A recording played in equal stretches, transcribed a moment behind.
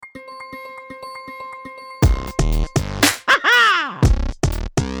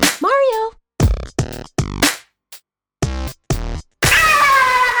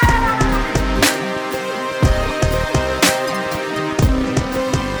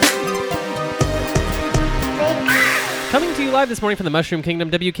you live this morning from the Mushroom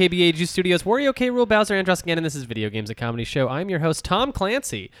Kingdom, WKBAG Studios. Wario K. Rule Bowser Andros again, and this is Video Games, a comedy show. I'm your host, Tom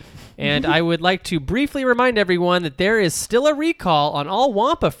Clancy, and I would like to briefly remind everyone that there is still a recall on all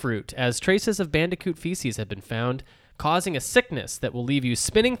Wampa fruit, as traces of Bandicoot feces have been found, causing a sickness that will leave you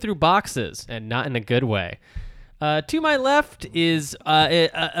spinning through boxes, and not in a good way. To my left is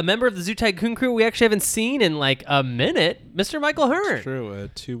a member of the Zoo Tycoon crew we actually haven't seen in like a minute, Mr. Michael Hearn. It's true,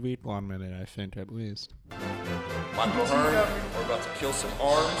 2 week, 1 minute, I think, at least. Michael Hearn, we're about to kill some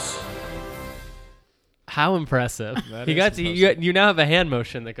arms. How impressive! That He is got to, you now have a hand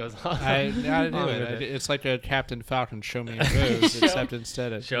motion that goes on. I gotta do Oh, it. It's like a Captain Falcon, show me your moves, except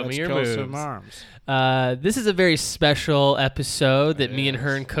instead of show me let's your kill moves. some arms. This is a very special episode that It me and is.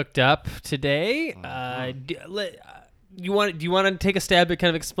 Hearn cooked up today. Do you want to take a stab at kind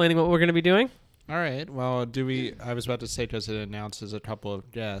of explaining what we're going to be doing? All right. Well, I was about to say, does it announces a couple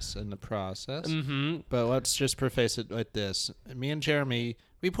of guests in the process? Mm-hmm. But let's just preface it with this. Me and Jeremy,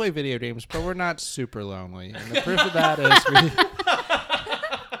 we play video games, but we're not super lonely. And the proof of that is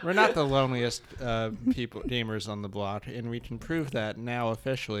we're not the loneliest gamers on the block, and we can prove that now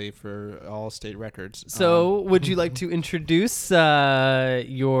officially for all state records. So, would you like to introduce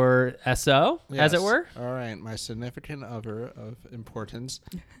your SO, as it Yes. were? All right. My significant other of importance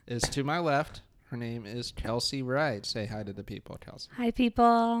is to my left. Her name is Kelsey Wright. Say hi to the people, Kelsey. Hi,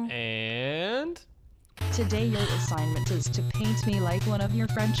 people. And Today your assignment is to paint me like one of your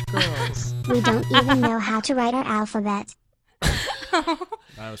French girls. We don't even know how to write our alphabet. That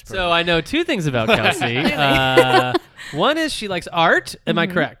was perfect. so I know two things about Kelsey. One is she likes art. Am I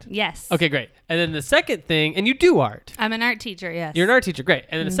correct? Yes. Okay, great. And then the second thing, and you do art. I'm an art teacher, yes. You're an art teacher, great.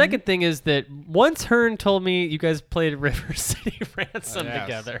 And then the second thing is that once Hearn told me you guys played River City Ransom Yes.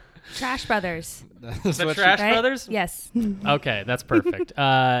 together. Trash Brothers. That's The what Trash Right? Brothers? Yes. Okay, that's perfect.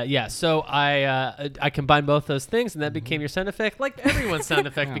 Yeah, so I combined both those things, and that became your sound effect. Like everyone's sound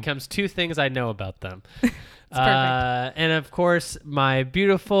effect becomes two things I know about them. perfect. And of course, my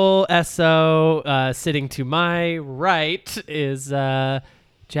beautiful SO sitting to my right is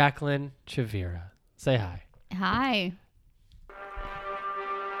Jacqueline Chavira. Say hi. Hi.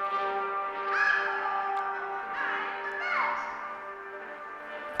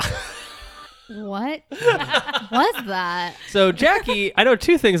 What was that? So Jackie, I know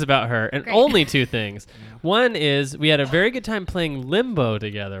two things about her, and Great. only two things. One is we had a very good time playing Limbo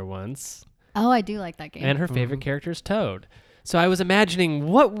together once. Oh, I do like that game. And her favorite character is Toad. So I was imagining,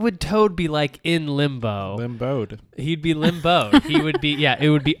 what would Toad be like in Limbo? Limboed. He'd be limboed. He would be, it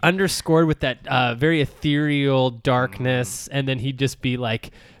would be underscored with that very ethereal darkness, and then he'd just be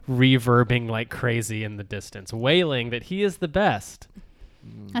like reverbing like crazy in the distance, wailing that he is the best.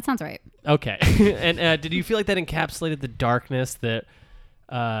 That sounds right. Okay. And did you feel like that encapsulated the darkness that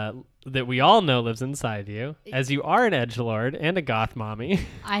that we all know lives inside you, as you are an edgelord and a goth mommy?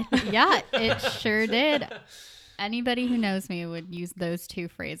 Yeah, it sure did. Anybody who knows me would use those two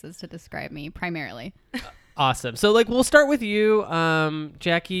phrases to describe me primarily. Awesome. So, like, we'll start with you,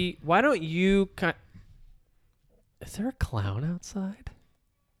 Jackie. Why don't you? Is there a clown outside?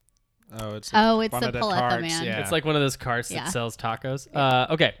 Oh, it's Oh, it's one the of the Paletta carts, man. Yeah. It's like one of those carts Yeah. that sells tacos.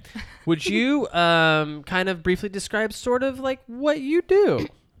 Okay. Would you kind of briefly describe sort of like what you do?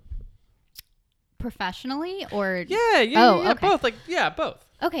 Professionally or Yeah. Oh, okay. Both. Like, yeah, both.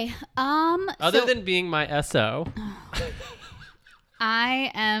 Okay. Other so than being my SO.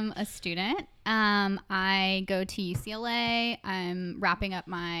 I am a student. I go to UCLA. I'm wrapping up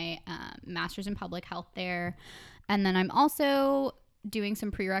my master's in public health there. And then I'm also doing some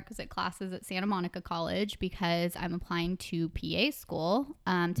prerequisite classes at Santa Monica College because I'm applying to PA school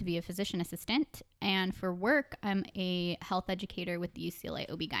to be a physician assistant. And for work, I'm a health educator with the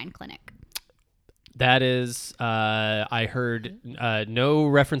UCLA OB-GYN clinic. That is, I heard no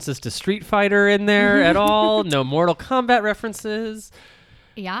references to Street Fighter in there at all. No Mortal Kombat references.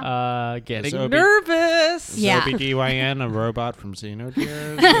 Yeah. Getting Is OB nervous. Yeah. OBGYN a robot from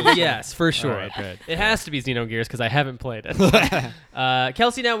Xenogears? Yes, for sure. All right, good. It has to be Xenogears because I haven't played it.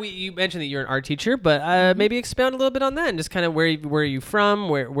 Kelsey, now you mentioned that you're an art teacher, but maybe expound a little bit on that and just kind of where are you from?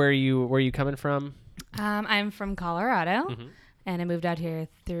 Where are you coming from? I'm from Colorado, Mm-hmm. and I moved out here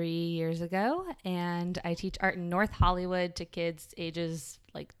 3 years ago, and I teach art in North Hollywood to kids ages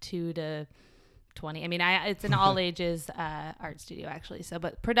like 2 to 20. I mean, it's an all ages art studio actually. So,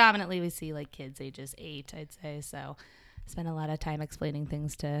 but predominantly we see like kids ages 8, I'd say. So, spend a lot of time explaining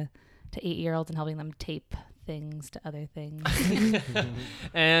things to 8-year-olds and helping them tape things to other things.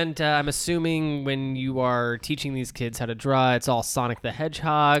 And I'm assuming when you are teaching these kids how to draw, it's all Sonic the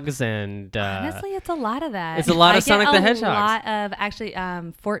Hedgehogs and Honestly, it's a lot of that. It's a lot I of Sonic get the a Hedgehogs. lot of actually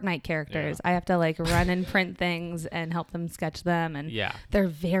Fortnite characters. I have to like run and print things and help them sketch them, and yeah. they're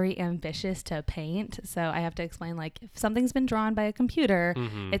very ambitious to paint. So I have to explain like if something's been drawn by a computer,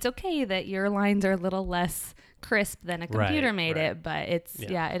 Mhm. it's okay that your lines are a little less crisp than a computer Right, made right. it, but it's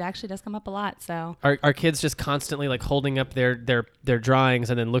it actually does come up a lot. So Are kids just constantly like holding up their drawings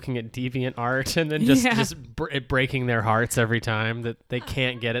and then looking at deviant art and then just it breaking their hearts every time that they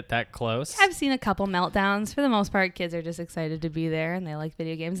can't get it that close? I've seen a couple meltdowns. For the most part, kids are just excited to be there and they like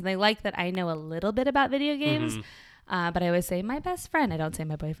video games, and they like that I know a little bit about video games. But I always say my best friend. I don't say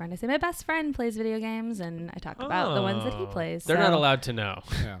my boyfriend. I say my best friend plays video games, and I talk about the ones that he plays. They're so, not allowed to know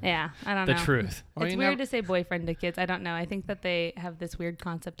Yeah, I don't the know. truth. Well, It's you weird never- to say boyfriend to kids. I don't know. I think that they have this weird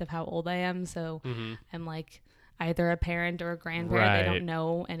concept of how old I am. So I'm like either a parent or a grandparent. They Right. don't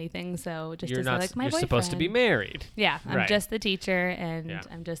know anything. So just You're to say not. like my You're boyfriend. supposed to be married. Yeah, I'm Right. just the teacher, and Yeah.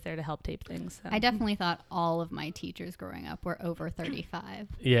 I'm just there to help tape things. So. I definitely thought all of my teachers growing up were over 35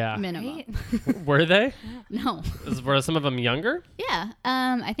 Yeah. minimum. Right? Were they? No. Were some of them younger? Yeah.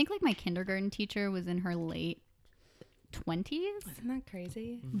 I think like my kindergarten teacher was in her late 20s. Isn't that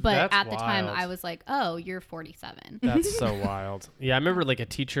crazy? But That's at the time wild. I was like, oh, you're 47. That's so wild. Yeah, I remember like I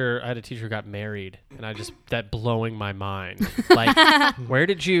had a teacher who got married, and that blowing my mind. Like, where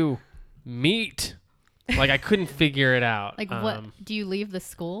did you meet? Like, I couldn't figure it out. Like, what? Do you leave the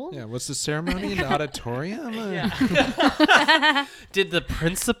school? Yeah, was the ceremony in the auditorium? Did the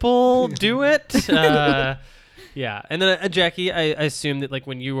principal do it? Yeah, and then Jackie, I assume that like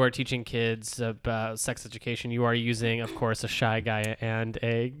when you are teaching kids about sex education, you are using, of course, a shy guy and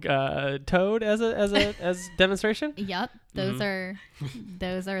a toad as demonstration. Yep. Those are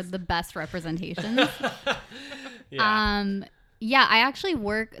the best representations. Yeah. Yeah, I actually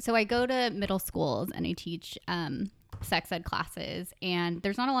work. So I go to middle schools and I teach sex ed classes, and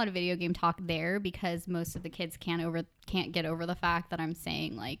there's not a lot of video game talk there because most of the kids can't get over the fact that I'm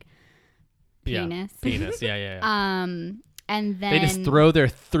saying like penis. Yeah. Penis. Yeah. And then They just throw their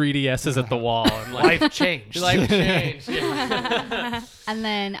 3DSs at the wall and like, Life changed. life change. Yeah. and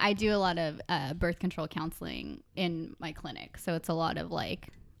then I do a lot of birth control counseling in my clinic. So it's a lot of like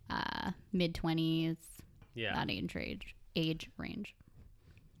mid-20s, Yeah. that age range.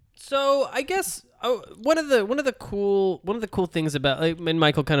 So I guess one of the cool things about, like, and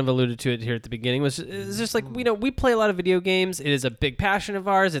Michael kind of alluded to it here at the beginning, is just like, you know, we play a lot of video games. It is a big passion of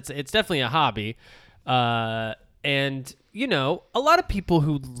ours. It's definitely a hobby, and you know, a lot of people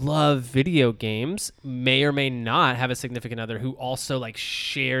who love video games may or may not have a significant other who also like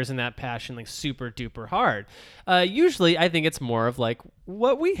shares in that passion like super duper hard. Usually, I think it's more of like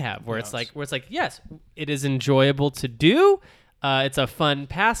what we have, where it's like yes, it is enjoyable to do. It's a fun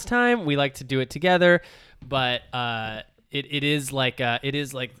pastime. We like to do it together, but it is like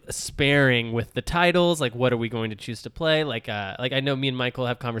sparing with the titles. Like, what are we going to choose to play? Like I know me and Michael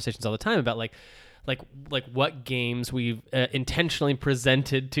have conversations all the time about like what games we've intentionally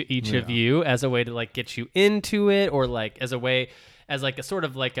presented to each of you as a way to like get you into it, or like as like a sort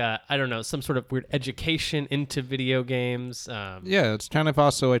of like a, I don't know, some sort of weird education into video games. Yeah, it's kind of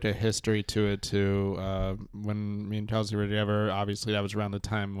also like a history to it too. When me and Kelsey were together, obviously that was around the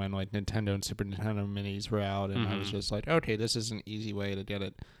time when like Nintendo and Super Nintendo minis were out, and I was just like, okay, this is an easy way to get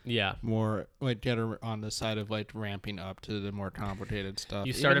it Yeah. more, like get her on the side of like ramping up to the more complicated stuff.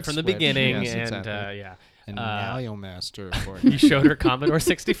 You Even started from the Switch, beginning, yes, and exactly. yeah. And now you'll master for You showed her Commodore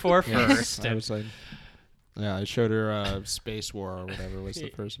 64 Yes, first. I and- was like, yeah, I showed her Space War or whatever was the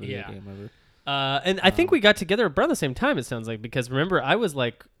first video Yeah. game ever. And I think we got together around the same time, it sounds like, because remember, I was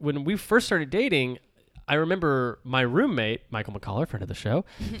like, when we first started dating, I remember my roommate, Michael McCullough, friend of the show,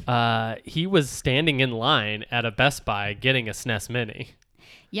 he was standing in line at a Best Buy getting a SNES Mini.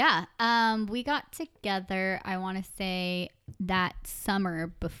 Yeah. We got together, I want to say, that summer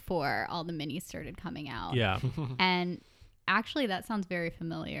before all the minis started coming out. Yeah. And actually, that sounds very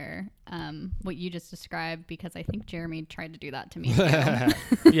familiar, what you just described, because I think Jeremy tried to do that to me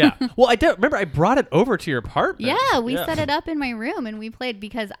too. Yeah. Well, I don't remember. I brought it over to your apartment. Yeah, we set it up in my room and we played,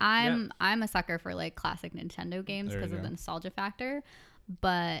 because I'm a sucker for like classic Nintendo games There you because of go. the nostalgia factor,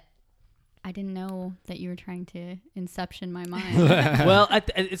 but I didn't know that you were trying to inception my mind. Well,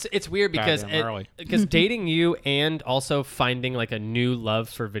 it's weird because Goddamn early. because dating you and also finding like a new love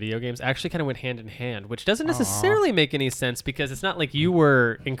for video games actually kind of went hand in hand, which doesn't necessarily make any sense because it's not like you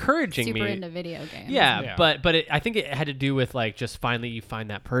were encouraging Super me. into video games. Yeah, Yeah. but I think it had to do with like just finally you find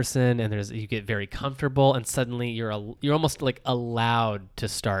that person and you get very comfortable and suddenly you're almost like allowed to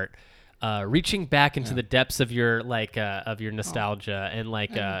start reaching back into the depths of your of your nostalgia and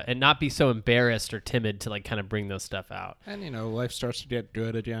and not be so embarrassed or timid to like kind of bring those stuff out. And life starts to get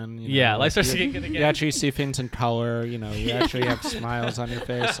good again. Life starts to get good again. You actually see things in color. You actually have smiles on your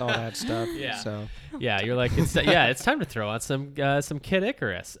face, all that stuff. Yeah. So you're like it's time to throw out some Kid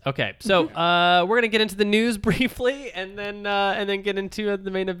Icarus. Okay, so we're gonna get into the news briefly and then get into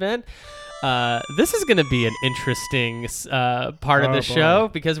the main event. This is going to be an interesting part of the show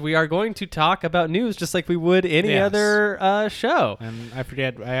because we are going to talk about news just like we would any other show. And I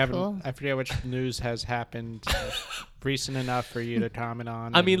forget which news has happened recent enough for you to comment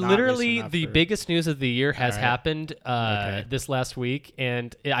on. I mean, literally the biggest news of the year has happened this last week,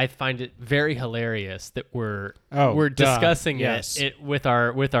 and I find it very hilarious that we're discussing it with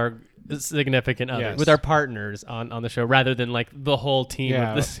our significant others, with our partners on the show, rather than like the whole team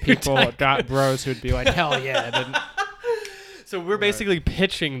of this people bros who'd be like, hell yeah. So we're basically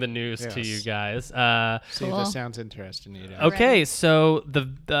pitching the news to you guys. See if this sounds interesting to you. Okay, so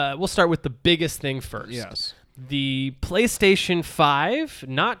we'll start with the biggest thing first. Yes. The PlayStation 5,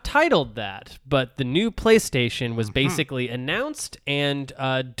 not titled that, but the new PlayStation was basically announced and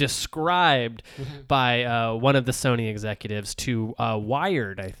described by one of the Sony executives to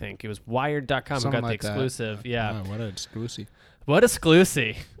Wired, I think. It was Wired.com who got the exclusive. Yeah. Wow, what an exclusive. What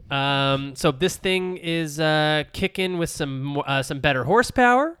exclusive. So this thing is kicking with some better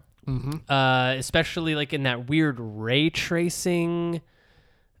horsepower, especially like in that weird ray tracing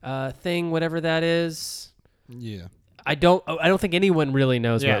thing, whatever that is. Yeah. I don't think anyone really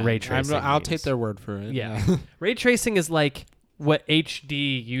knows what ray tracing I'll means. take their word for it. Yeah. Ray tracing is like what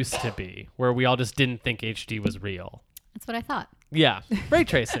HD used to be, where we all just didn't think HD was real. That's what I thought. Yeah, ray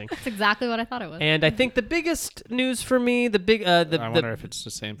tracing. That's exactly what I thought it was. And I think the biggest news for me, I wonder if it's the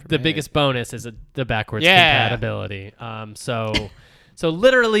same for me. The biggest bonus is the backwards compatibility. So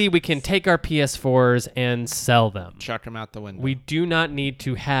literally, we can take our PS4s and sell them. Chuck them out the window. We do not need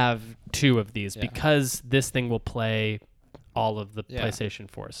to have two of these because this thing will play all of the PlayStation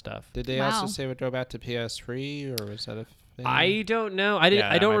 4 stuff. Did they also say it would go back to PS3, or was that a thing? I don't know.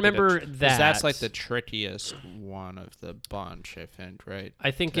 I don't remember that. That's like the trickiest one of the bunch, I think, right?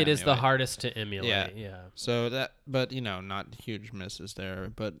 I think it is the hardest to emulate. Yeah. So but not huge misses there,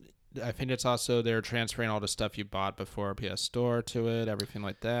 but I think it's also they're transferring all the stuff you bought before PS Store to it, everything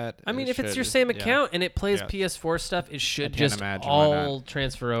like that. I mean, if it's your same account and it plays PS4 stuff, it should just all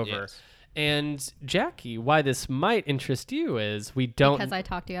transfer over. Yes. And Jackie, why this might interest you is we don't... Because I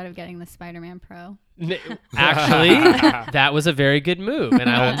talked you out of getting the Spider-Man Pro. Actually, that was a very good move, and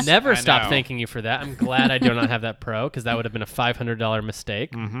I will never stop thanking you for that. I'm glad I do not have that Pro, because that would have been a $500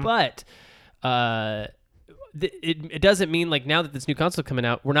 mistake. But... it doesn't mean like now that this new console coming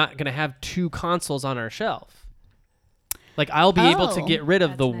out, we're not going to have two consoles on our shelf. Like I'll be able to get rid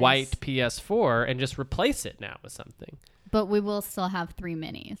of the white PS4 and just replace it now with something. But we will still have 3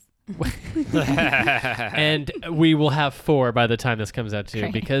 minis. And we will have 4 by the time this comes out too,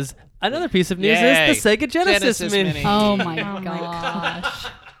 because another piece of news is the Sega Genesis Mini. Oh my gosh.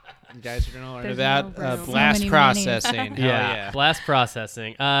 You guys are gonna learn about blast processing. Yeah, blast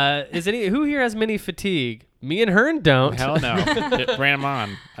processing. Who here has mini fatigue? Me and Hearn don't. Hell no. Ran them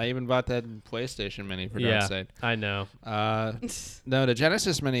on. I even bought that PlayStation Mini for God's sake. I know. No, the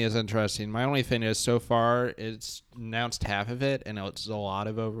Genesis Mini is interesting. My only thing is, so far, it's announced half of it, and it's a lot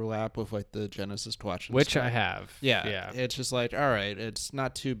of overlap with like the Genesis Collection, which stuff. I have. Yeah. It's just like, all right, it's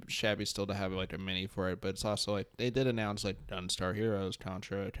not too shabby still to have like a mini for it, but it's also like they did announce like Gunstar Heroes,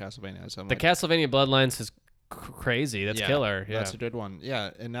 Contra, Castlevania. The Castlevania Bloodlines is crazy. That's killer. Yeah, that's a good one. Yeah,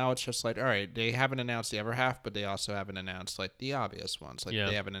 and now it's just like, all right, they haven't announced the other half, but they also haven't announced like the obvious ones. Like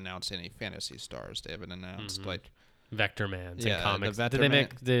they haven't announced any Phantasy Stars. They haven't announced like Vector Mans and comics. They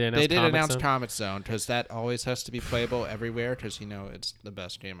did announce Comic Zone, because that always has to be playable everywhere, because it's the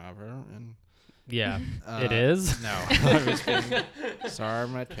best game ever. And it is. No, I was kidding.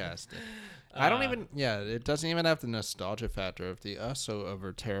 Sarcastic. I don't even. Yeah, it doesn't even have the nostalgia factor of the so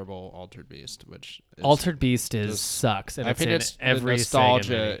over terrible Altered Beast, which Altered Beast sucks. And I think it's every the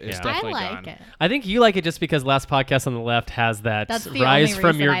nostalgia is definitely I like gone. it. I think you like it just because Last Podcast on the Left has that That's the rise only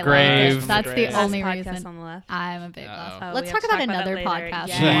from reason your I grave. Like it. That's the Last only podcast reason. on the left. I'm a big Last. Oh, Let's we talk have to about talk about another that later. podcast.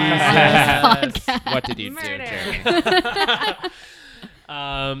 Yes. On this podcast. What did you do, Murder. Jeremy?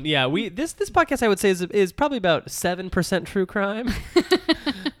 This podcast I would say is probably about 7% true crime.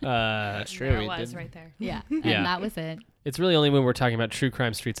 That's true. There We it was did. right there. Yeah, and that was it. It's really only when we're talking about true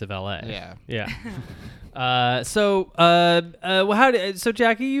crime streets of LA. Yeah. So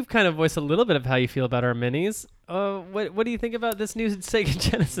Jackie, you've kind of voiced a little bit of how you feel about our minis. What do you think about this new Sega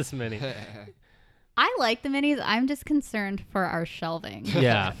Genesis Mini? I like the minis. I'm just concerned for our shelving.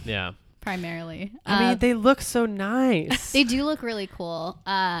 Yeah. primarily. I mean, they look so nice. They do look really cool.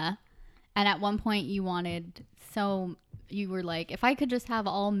 And at one point you were like, if I could just have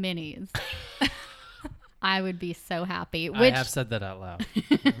all minis, I would be so happy. Which I have said that out loud.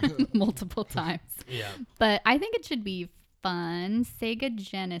 multiple times. Yeah. But I think it should be fun. Sega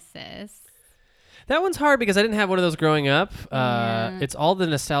Genesis. That one's hard because I didn't have one of those growing up. Yeah. It's all the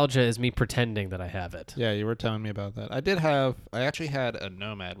nostalgia is me pretending that I have it. Yeah, you were telling me about that. I actually had a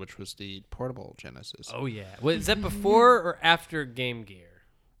Nomad, which was the portable Genesis. Oh, yeah. Was that before or after Game Gear?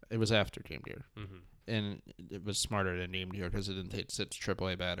 It was after Game Gear. Mm-hmm. And it was smarter than Game Gear because it didn't take its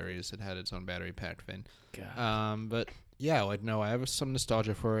AAA batteries. It had its own battery pack thing. God. But yeah, like no, I have some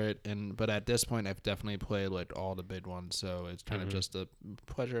nostalgia for it, but at this point, I've definitely played like all the big ones. So it's kind of just a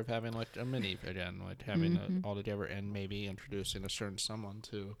pleasure of having like a mini again, like having it all together, and maybe introducing a certain someone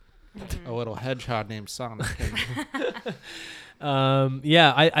to a little hedgehog named Sonic.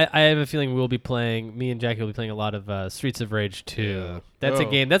 Yeah, I have a feeling me and Jackie will be playing a lot of Streets of Rage 2. Yeah. That's a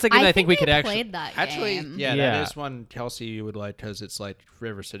Oh. game I think we could actually... played that Actually, game. yeah, Yeah. that is one Kelsey you would like because it's like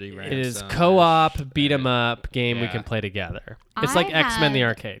River City Ransom. It is co-op, beat 'em up game we Yeah. can play together. It's like I X-Men the had-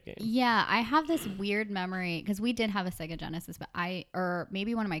 arcade game. Yeah, I have this weird memory because we did have a Sega Genesis, but or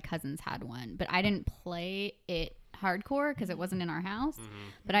maybe one of my cousins had one, but I didn't play it hardcore because it wasn't in our house.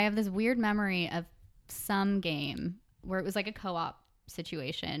 But I have this weird memory of some game where it was like a co-op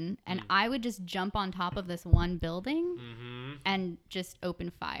situation, and I would just jump on top of this one building and just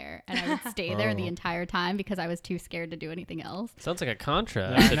open fire, and I would stay there the entire time because I was too scared to do anything else. Sounds like a Contra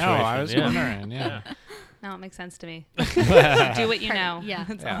Yeah, I situation. know. I was yeah. wondering. Yeah. No, it makes sense to me. Do what you know. Yeah.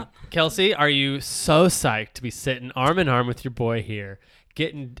 That's Yeah. all. Kelsey, are you so psyched to be sitting arm in arm with your boy here,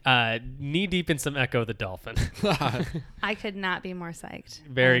 getting knee deep in some Echo the Dolphin? I could not be more psyched.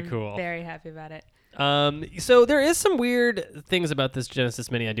 Very I'm cool. Very happy about it. So there is some weird things about this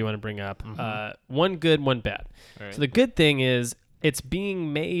Genesis Mini I do want to bring up. One good, one bad. Right. So the good thing is it's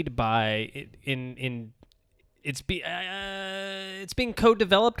being made by it's being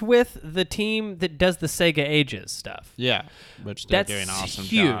co-developed with the team that does the Sega Ages stuff. Yeah, which they're That's doing awesome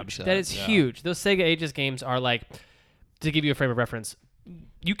huge. jobs. That is huge. Those Sega Ages games are like, to give you a frame of reference,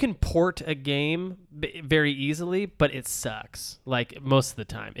 you can port a game very easily, but it sucks like most of the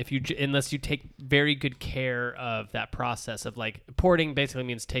time. Unless you take very good care of that process of like porting, basically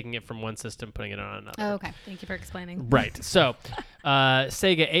means taking it from one system, putting it on another. Oh, okay. Thank you for explaining. Right. So,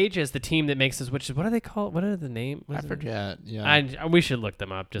 Sega Ages, the team that makes this, which is what do they call it? What are the name? I forget. Yeah. We should look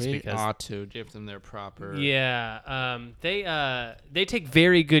them up just we because. ought to give them their proper. Yeah, they take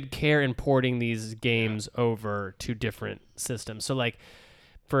very good care in porting these games over to different systems. So like,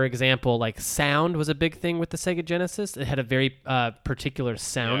 for example, like sound was a big thing with the Sega Genesis. It had a very particular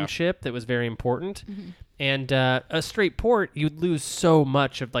sound chip that was very important. And a straight port, you'd lose so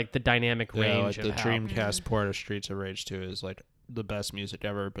much of like the dynamic range Like of the how. Dreamcast port of Streets of Rage 2 is like the best music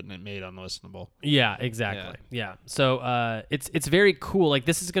ever, but it made unlistenable. Yeah, exactly. Yeah. So it's very cool. Like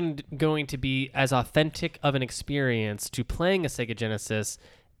this is going to be as authentic of an experience to playing a Sega Genesis,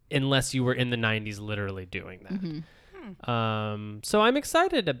 unless you were in the 90s literally doing that. So I'm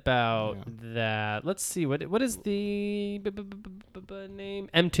excited about that. Let's see what is the name?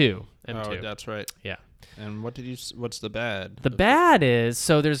 M2. Oh, that's right. Yeah. And what's the bad? The bad is,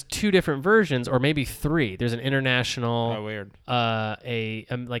 so there's two different versions, or maybe three. There's an international, Oh, weird.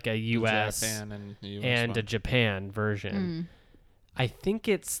 like a US Japan and the US and one. a Japan version. I think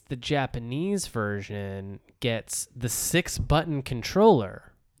it's the Japanese version gets the 6-button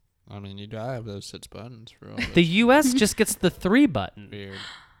controller. I mean, you gotta have those 6 buttons for all The this. US just gets the 3-button. Weird.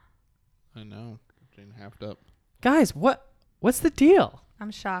 I know. Getting halved up. Guys, what's the deal?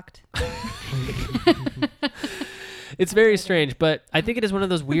 I'm shocked. It's very strange, but I think it is one of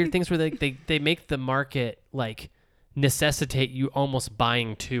those weird things where they make the market like necessitate you almost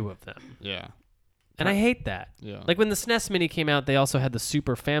buying 2 of them. Yeah. And I hate that. Yeah. Like when the SNES Mini came out, they also had the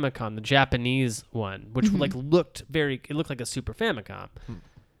Super Famicom, the Japanese one, which looked like a Super Famicom.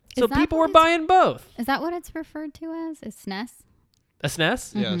 So Is that people what were it's- buying both. Is that what it's referred to as? Is SNES? A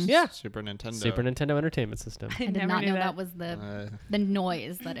SNES? Yes. Yeah. Super Nintendo. Super Nintendo Entertainment System. I I did never not knew know that. that was Uh, the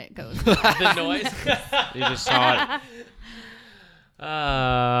noise that it goes. The noise. you just saw it.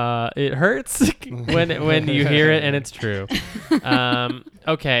 It hurts when you hear it, and it's true.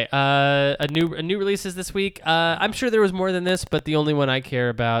 Okay. A new releases this week. I'm sure there was more than this, but the only one I care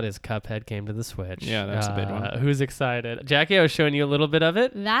about is Cuphead came to the Switch. Yeah, that's a big one. Who's excited? Jackie, I was showing you a little bit of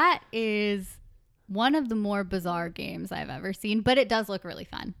it. That is one of the more bizarre games I've ever seen, but it does look really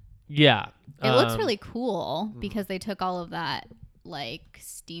fun. Yeah. It looks really cool because they took all of that like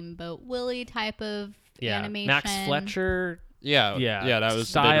Steamboat Willie type of animation. Max Fletcher Yeah, yeah, that was the big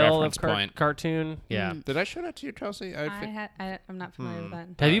style reference of point. cartoon. Yeah. Did I show that to you, Chelsea? I'm not familiar with that.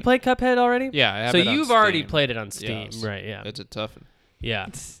 Have you played Cuphead already? Yeah, I have So it on you've already Steam. played it on Steam, Yes. right? Yeah. It's a tough one. Yeah.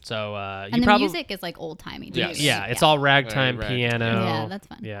 So you And the probably music is like old timey. Yes. yeah, it's all ragtime Very piano. Yeah, that's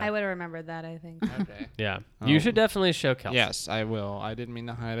fun. Yeah. I would have remembered that, I think. Okay. Yeah. Oh. You should definitely show Kelsey. Yes, I will. I didn't mean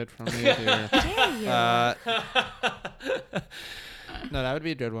to hide it from you. Dear. No, that would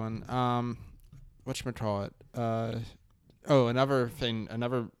be a good one. Whatchamacallit? Another thing,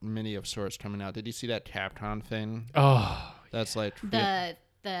 another mini of sorts coming out. Did you see that Capcom thing? Oh, That's like the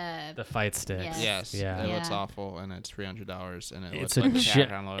fight sticks. Yes. yes, Yeah. it looks Yeah. awful, and it's $300, and it It's looks a like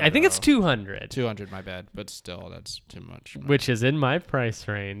gi- Capcom I think it's logo. 200, 200. My bad, but still, that's too much. which is in my price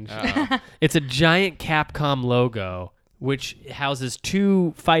range. Uh, It's a giant Capcom logo which houses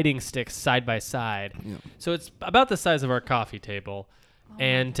two fighting sticks side by side. Yeah. So it's about the size of our coffee table.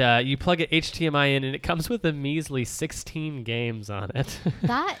 And you plug it HDMI in, and it comes with a measly 16 games on it.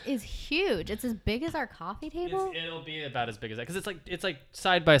 That is huge. It's as big as our coffee table. It'll be about as big as that because it's like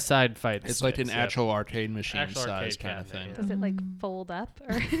side by side fight. it's like an sticks, yeah. actual arcade machine Actual size arcade kind of cabinet, thing. Does it like fold up?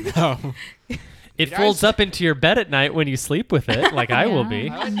 Or No. It You folds guys- up into your bed at night when you sleep with it, like I will be.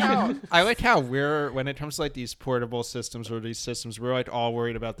 I like how we're when it comes to like these portable systems or these systems, we're like all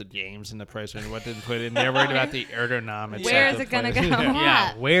worried about the games and the price and what didn't put in. They're worried about the ergonomics. Where of is the it gonna place. go?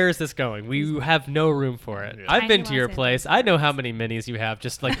 Yeah, where is this going? We have no room for it. Yeah. I've been Tiny to your Los place. Angeles I know how many minis you have,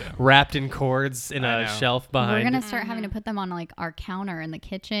 just like wrapped in cords in I a know. shelf behind. We're gonna start having to put them on like our counter in the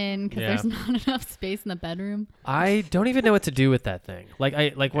kitchen because Yeah. there's not enough space in the bedroom. I don't even know what to do with that thing. Like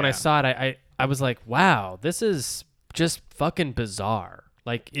when I Yeah. saw it, I was like, wow, this is just fucking bizarre.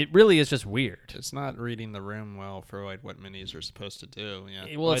 Like it really is just weird. It's not reading the room well for like what minis are supposed to do.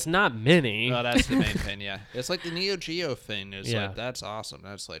 Yeah. Well, it's not mini. No, that's the main thing. Yeah, it's like the Neo Geo thing. Is Yeah. like that's awesome.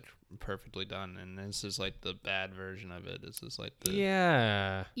 That's like perfectly done. And this is like the bad version of it. This is like the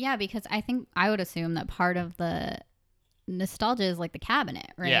Yeah. Yeah, because I think I would assume that part of the nostalgia is like the cabinet,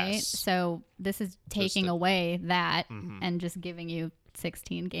 right? Yes. So this is taking the- away that Mhm. and just giving you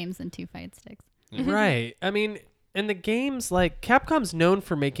 16 games and 2 fight sticks. Right. I mean, and the games like Capcom's known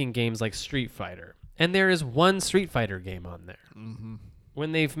for making games like Street Fighter, and there is one Street Fighter game on there. Mhm.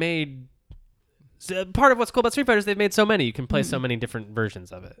 When they've made part of what's cool about Street Fighter is they've made so many. You can play so many different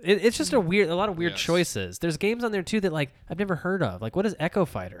versions of it. It's just a lot of weird Yes. choices. There's games on there too that like I've never heard of. Like what is Echo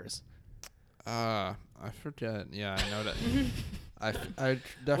Fighters? I forget. Yeah, I know that. I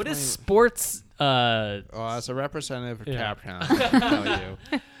definitely. What is sports? Well, as a representative of Yeah. Capcom, I can tell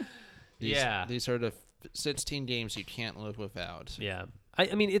you. Yeah. These are the 16 games you can't live without. Yeah.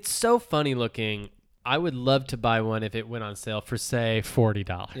 I mean, it's so funny looking. I would love to buy one if it went on sale for say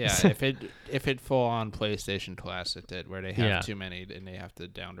 $40. Yeah, if it full on PlayStation Classic did, where they have Yeah. too many and they have to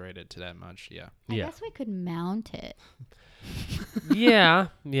downgrade it to that much. Yeah. I Yeah. guess we could mount it. Yeah.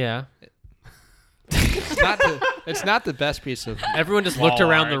 Yeah. It's not the best piece of. Everyone just wall looked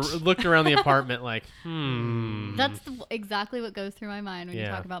around art. the apartment like, That's exactly what goes through my mind when you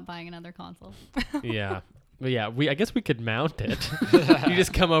Yeah. talk about buying another console. Yeah. But yeah, I guess we could mount it. You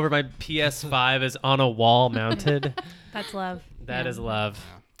just come over. My PS5 is on a wall mounted. That's love. That is love.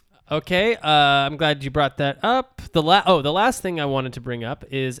 Okay, I'm glad you brought that up. The last thing I wanted to bring up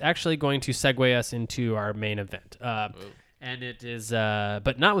is actually going to segue us into our main event. And it is,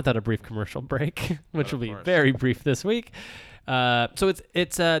 but not without a brief commercial break, which will be course. very brief this week. So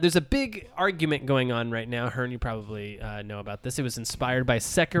it's there's a big argument going on right now. Hearn, you probably know about this. It was inspired by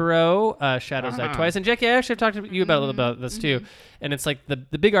Sekiro, Shadows Die Twice, and Jackie, I actually have talked to you about a little about this too. And it's like the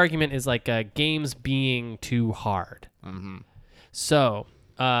big argument is like games being too hard. Mm-hmm. So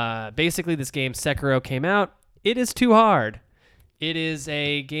basically, this game Sekiro came out. It is too hard. It is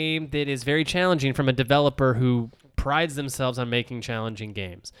a game that is very challenging from a developer who prides themselves on making challenging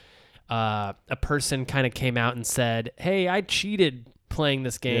games. A person kind of came out and said, "Hey, I cheated playing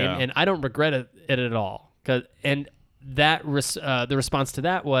this game, Yeah. and I don't regret it at all." And that the response to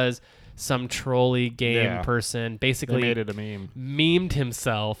that was some trolly game Yeah. person They basically made it a meme. memed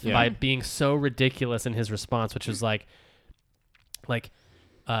himself Yeah. by being so ridiculous in his response, which was like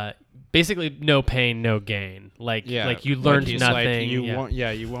basically no pain, no gain. Like you learned he's nothing. Like, you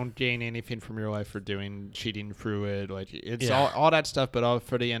yeah. won't gain anything from your life for cheating through it. Like it's Yeah. all that stuff, but all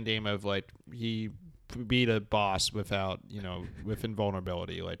for the end game of like he beat a boss without with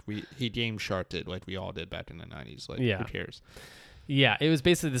invulnerability. Like he game sharked it like we all did back in the 90s. Like Yeah. who cares? Yeah, it was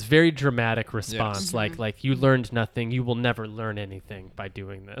basically this very dramatic response, Yes. like you learned nothing, you will never learn anything by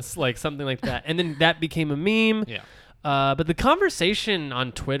doing this, like something like that. And then that became a meme. Yeah. But the conversation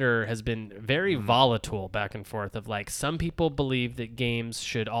on Twitter has been very volatile back and forth of like some people believe that games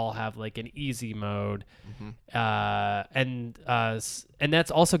should all have like an easy mode, and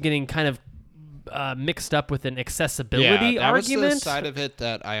that's also getting kind of mixed up with an accessibility that argument. was the side of it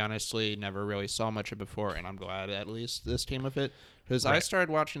that I honestly never really saw much of before, and I'm glad at least this came of it. Because I started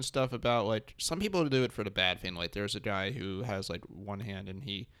watching stuff about, like, some people do it for the bad thing. Like, there's a guy who has, like, one hand and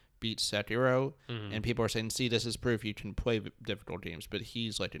he beats Sekiro, and people are saying, see, this is proof you can play difficult games. But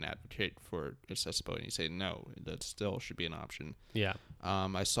he's, like, an advocate for accessibility. He's saying, no, that still should be an option. Yeah.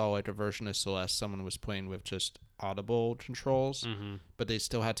 I saw, like, a version of Celeste someone was playing with just audible controls, but they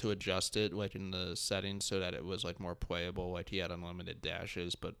still had to adjust it, like, in the settings so that it was, like, more playable. Like, he had unlimited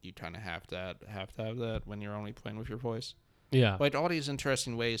dashes, but you kind of have to have that when you're only playing with your voice. Yeah. Like, all these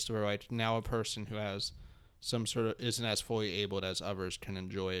interesting ways to where, like, now a person who has some sort of isn't as fully abled as others can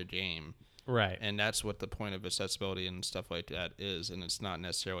enjoy a game. Right. And that's what the point of accessibility and stuff like that is. And it's not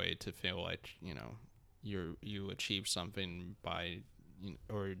necessarily to feel like, you know, you achieved something by,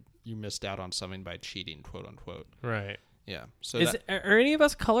 or you missed out on something by cheating, quote unquote. Right. Yeah. So are any of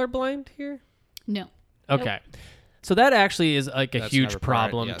us colorblind here? No. Okay. So that actually is like a That's huge never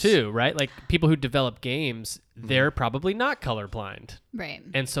problem yes. too, right? Like people who develop games, they're probably not colorblind. Right.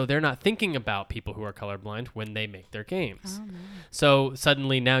 And so they're not thinking about people who are colorblind when they make their games. Oh, no. So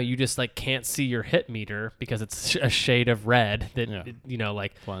suddenly now you just like can't see your hit meter because it's a shade of red that, you know,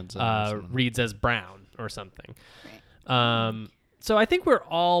 like reads as brown or something. Right. So I think we're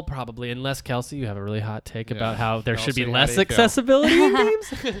all probably, unless Kelsey, you have a really hot take about how there should be Kelsey, how less do you feel? accessibility in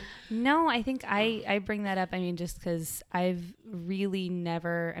games. No, I think I bring that up. I mean, just because I've really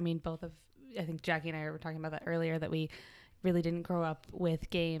never, I think Jackie and I were talking about that earlier, that we really didn't grow up with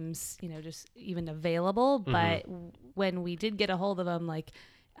games, you know, just even available. But when we did get a hold of them, like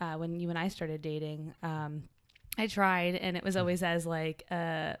when you and I started dating, I tried, and it was always as like,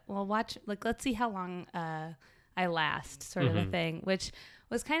 let's see how long I last, sort of a thing, which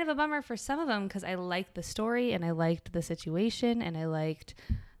was kind of a bummer for some of them because I liked the story and I liked the situation and I liked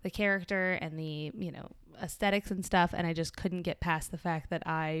the character and the, you know, aesthetics and stuff, and I just couldn't get past the fact that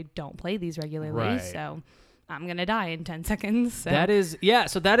I don't play these regularly, Right. so I'm gonna die in 10 seconds. So. That is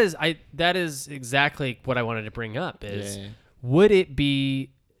that is exactly what I wanted to bring up is Yeah. would it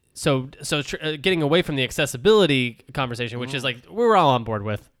be getting away from the accessibility conversation, which is like we're all on board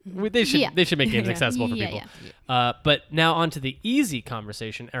with. They should make games accessible for people. Yeah. But now onto the easy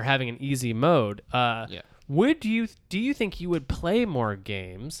conversation or having an easy mode. Do you think you would play more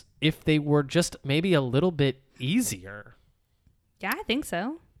games if they were just maybe a little bit easier? Yeah, I think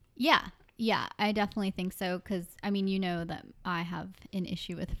so. Yeah, I definitely think so because, I mean, you know that I have an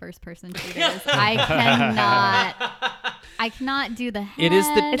issue with first-person shooters. I cannot do the head.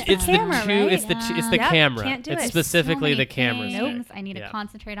 It's the camera, right? it's the Yep, camera. can't do It's it. specifically So many the camera things stick. I need to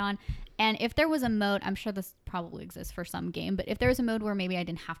concentrate on. And if there was a mode, I'm sure this probably exists for some game, but if there was a mode where maybe I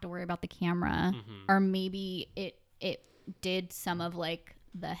didn't have to worry about the camera, or maybe it did some of like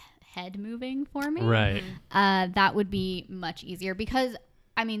the head moving for me, Right. that would be much easier because,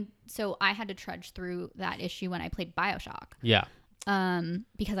 I mean, so I had to trudge through that issue when I played BioShock. Yeah.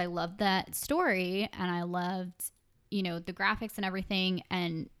 Because I loved that story and I loved, you know, the graphics and everything.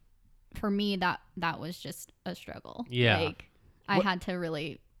 And for me, that was just a struggle. Yeah. Like I had to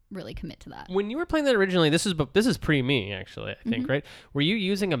really, really commit to that. When you were playing that originally, this is pre-me actually, I think, right? Were you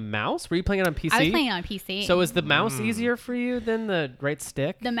using a mouse? Were you playing it on PC? I was playing it on PC. So is the mouse easier for you than the right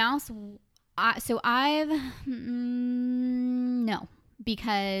stick? The mouse, no,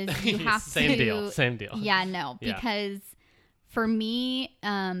 because you have Same to. Same deal. Yeah, no, Yeah. because for me,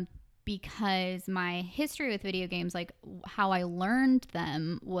 because my history with video games, like how I learned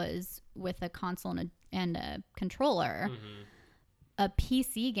them was with a console and a controller. A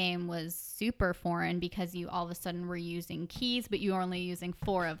PC game was super foreign because you all of a sudden were using keys, but you were only using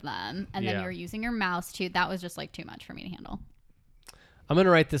 4 of them. And then Yeah. you were using your mouse too. That was just like too much for me to handle. I'm going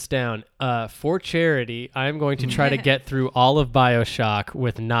to write this down. For charity, I'm going to try to get through all of BioShock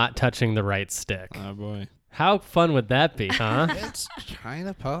with not touching the right stick. Oh boy. How fun would that be, huh? It's kind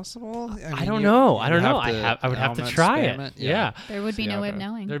of possible. I don't know. I would have to try it. Yeah. There would be no way of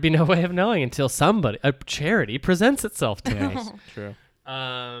knowing. There'd be no way of knowing until a charity presents itself to me. True.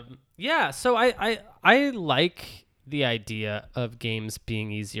 Yeah, so I like the idea of games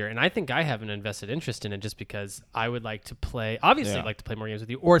being easier, and I think I have an invested interest in it just because I would like to play. Obviously, I'd like to play more games with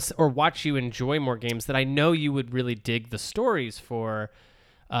you, or watch you enjoy more games that I know you would really dig the stories for,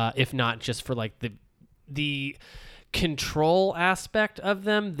 if not just for like the control aspect of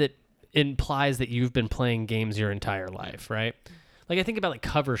them that implies that you've been playing games your entire life, right? like I think about like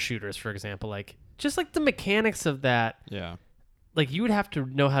cover shooters, for example, like just like the mechanics of that. Yeah. Like you would have to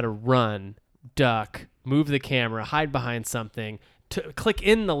know how to run, duck, move the camera, hide behind something, to click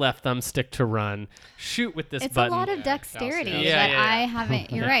in the left thumbstick to run, shoot with this It's button. a lot of dexterity Yeah, that yeah, yeah. I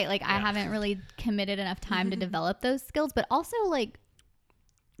haven't. You're right. Like I haven't really committed enough time to develop those skills. But also, like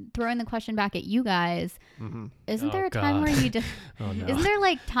throwing the question back at you guys, isn't Oh, there a time God. where you just? Oh, no. Isn't there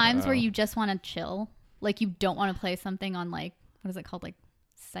like times where you just want to chill? Like you don't want to play something on like what is it called, like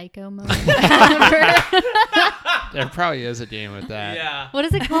psycho mode? There probably is a game with that. Yeah. What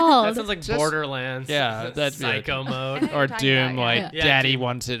is it called? That sounds like Just- Borderlands. Yeah, that'd be like- Psycho mode. Or What are you talking Doom, about? like Yeah. Daddy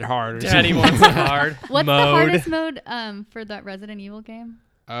wants it hard. Or Daddy something. wants it hard. What's mode. the hardest mode for that Resident Evil game?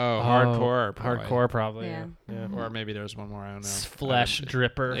 Oh, hardcore. Probably. Hardcore, probably. Yeah. Yeah. Or maybe there's one more. I don't know. Flesh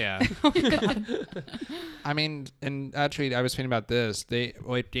dripper. Yeah. I mean, and actually, I was thinking about this.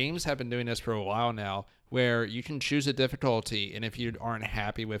 Games have been doing this for a while now, where you can choose a difficulty, and if you aren't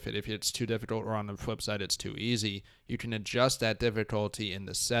happy with it, if it's too difficult, or on the flip side, it's too easy, you can adjust that difficulty in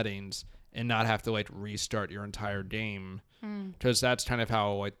the settings and not have to restart your entire game. Because that's kind of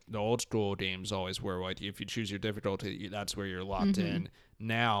how the old school games always were. Like if you choose your difficulty, that's where you're locked in.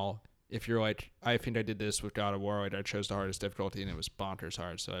 Now, if you're I think I did this with God of War. I chose the hardest difficulty, and it was bonkers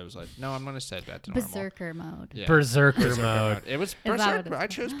hard. So I was like, no, I'm going to set that to normal. Berserker mode. Yeah. Berserker mode. It was Is that what Berserk. it's I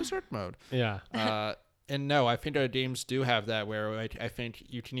chose Berserk mode. Yeah. And no, I think our games do have that where I think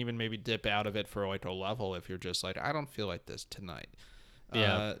you can even maybe dip out of it for a level if you're just I don't feel like this tonight.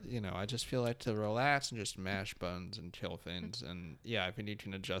 Yeah. I just feel like to relax and just mash buttons and kill things. And yeah, I think you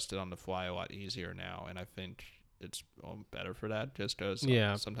can adjust it on the fly a lot easier now. And I think it's better for that just because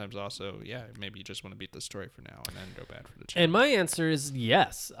sometimes also, maybe you just want to beat the story for now and then go back for the chill. And my answer is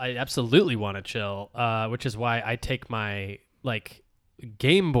yes. I absolutely want to chill, which is why I take my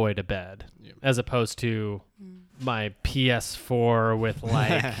Game Boy to bed as opposed to my PS4 with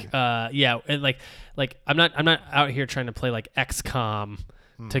and I'm not out here trying to play XCOM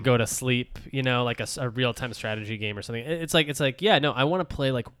to go to sleep, like a real-time strategy game or something. It's I want to play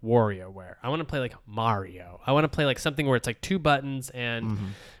WarioWare. I want to play Mario. I want to play something where it's two buttons and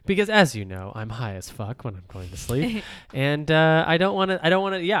because as you know, I'm high as fuck when I'm going to sleep and I don't want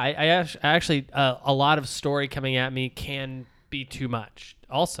to I actually a lot of story coming at me can be too much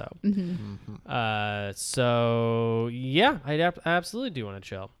also. So yeah, I absolutely do want to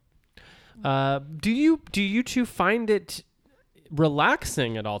chill. Do you two find it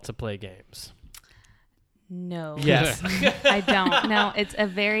relaxing at all to play games? No. Yes. I don't. No, it's a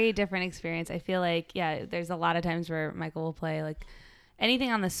very different experience. I feel there's a lot of times where Michael will play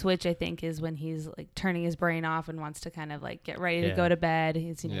anything on the Switch. I think is when he's turning his brain off and wants to kind of get ready to go to bed.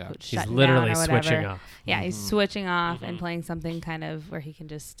 He's He's shutting literally down or whatever. switching off. Yeah, he's switching off and playing something kind of where he can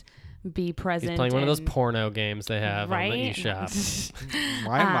just be present. He's playing one of those and- porno games they have on the right? eShop.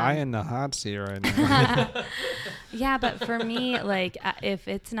 Why am I in the hot seat right now? Yeah, but for me, if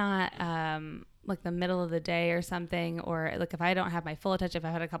it's not the middle of the day or something, or if I don't have my full attention, if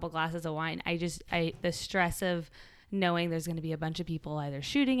I've had a couple glasses of wine, the stress of knowing there's going to be a bunch of people either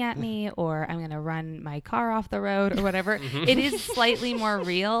shooting at me or I'm going to run my car off the road or whatever. It is slightly more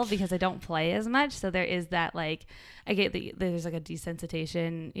real because I don't play as much. So there is that I get there's a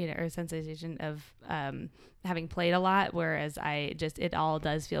desensitization, or sensitization of having played a lot, whereas it all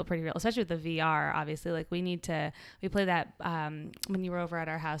does feel pretty real, especially with the VR. Obviously, we played that when you were over at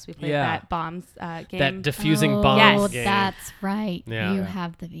our house. We played that bombs game. That diffusing Oh, bombs yes, game. that's right. Yeah. You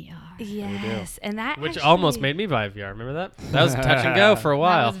have the VR. Yes, and that Which actually, almost made me buy VR. Remember that? That was touch and go for a That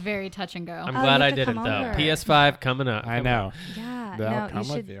while. was very touch and go. I'm Oh, glad you I have to didn't come though. over. PS5 coming up. I know. Yeah, They'll no, come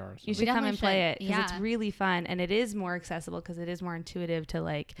you with should. VR. You should come definitely and play should. it because it's Yeah. really fun and it is more accessible because it is more intuitive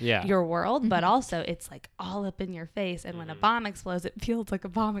to Yeah. your world, but also it's all up in your face. And when a bomb explodes, it feels like a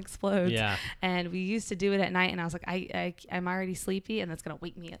bomb explodes. Yeah. And we used to do it at night, and I was I'm already sleepy, and that's gonna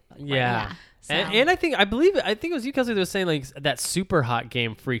wake me up. Right Yeah. now. So- And I think it was you, Kelsey, that was saying that Super Hot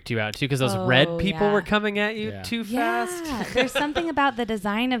game freaked you out too because those red people yeah. were coming at you Yeah. too Yeah, fast. there's something about the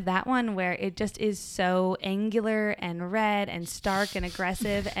design of that one where it just is so angular and red and stark and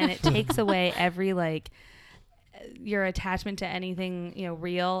aggressive, and it takes away every your attachment to anything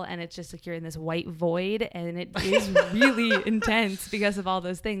real, and it's just you're in this white void, and it is really intense because of all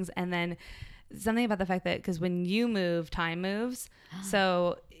those things. And then something about the fact that because when you move, time moves,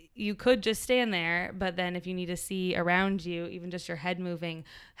 so you could just stand there, but then if you need to see around you, even just your head moving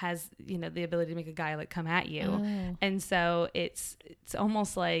has the ability to make a guy come at you. Oh. And so it's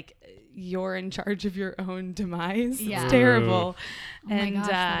almost like you're in charge of your own demise. Yeah. It's terrible. Oh my And gosh,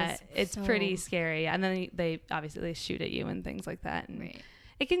 that is it's so- pretty scary. And then they obviously shoot at you and things like that. And Right.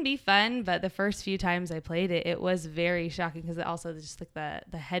 It can be fun, but the first few times I played it, it was very shocking because it also just like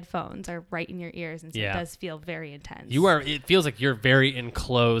the headphones are right in your ears, and so Yeah. it does feel very intense. It feels like you're very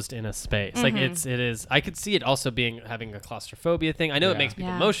enclosed in a space. Like it is. I could see it also having a claustrophobia thing. I know it Yeah. makes people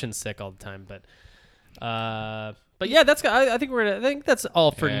Yeah. motion sick all the time, but yeah, I think that's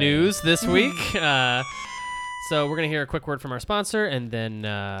all for news this week. So we're gonna hear a quick word from our sponsor and then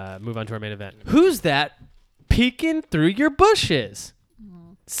move on to our main event. Who's that peeking through your bushes?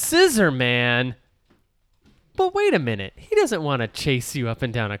 Scissor Man. But wait a minute. He doesn't want to chase you up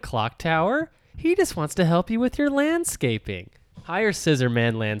and down a clock tower. He just wants to help you with your landscaping. Hire Scissor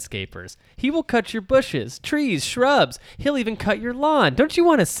Man landscapers. He will cut your bushes, trees, shrubs. He'll even cut your lawn. Don't you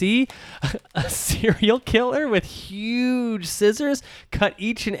want to see a serial killer with huge scissors cut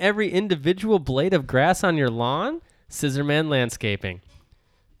each and every individual blade of grass on your lawn? Scissor Man Landscaping.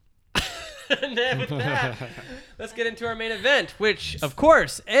 And then with that, let's get into our main event, which, of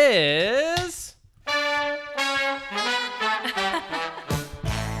course, is...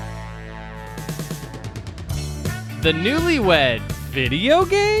 the Newlywed video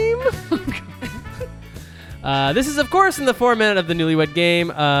game? This is, of course, in the format of the Newlywed game.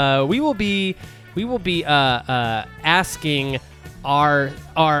 We will be asking our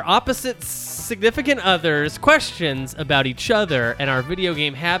opposite significant others questions about each other and our video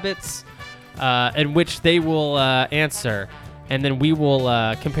game habits, in which they will answer. And then we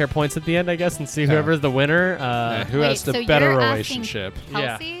will compare points at the end, I guess, and see whoever's the winner. Who has the so better you're asking relationship?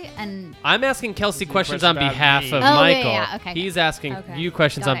 Kelsey and I'm asking Kelsey questions questions on about behalf me. of Oh, yeah, Michael. yeah, okay. He's asking Okay. you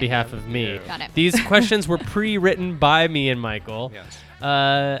questions Got on it. behalf of me. Got it. These questions were pre-written by me and Michael. Yes.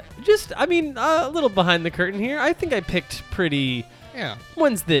 A little behind the curtain here. I think I picked pretty Yeah.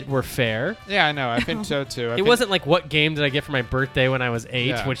 ones that were fair. Yeah, I know. I think so too. It wasn't like what game did I get for my birthday when I was 8,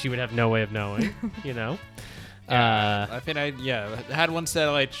 Yeah. which you would have no way of knowing, you know? I think I had one said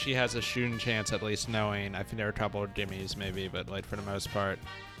like she has a shooting chance at least knowing. I think there were a couple of dimmies maybe, but like for the most part,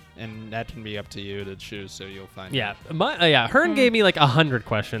 and that can be up to you to choose. So you'll find. Yeah, out. Hearn gave me like 100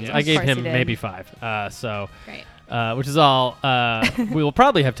 questions. Yeah. I Of gave course him he did. maybe 5. great. Which is all we will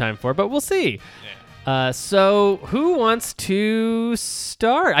probably have time for, but we'll see. So who wants to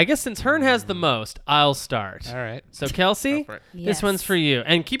start? I guess since Hearn has the most, I'll start. All right. So Kelsey, Go for it. this one's Yes. for you.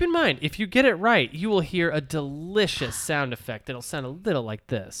 And keep in mind, if you get it right, you will hear a delicious sound effect that'll sound a little like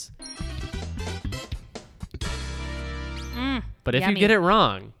this. But if you yummy. get it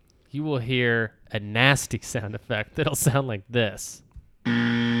wrong, you will hear a nasty sound effect that'll sound like this.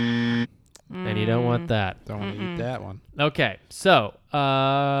 And you don't want that. Don't want to eat that one. Okay, so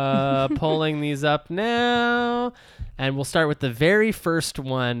pulling these up now, and we'll start with the very first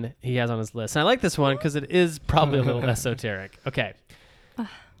one he has on his list. And I like this one because it is probably a little esoteric. Okay.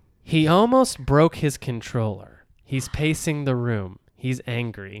 He almost broke his controller. He's pacing the room. He's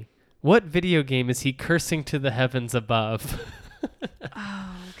angry. What video game is he cursing to the heavens above?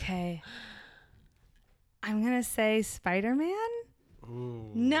 Oh, okay. I'm gonna say Spider-Man.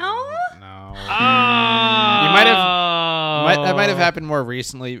 No. No. Oh. That might have happened more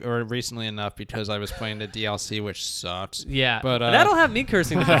recently enough because I was playing the DLC, which sucks. Yeah, But, that'll have me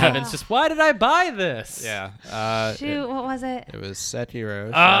cursing to the heavens. Just why did I buy this? Yeah. Shoot, what was it? It was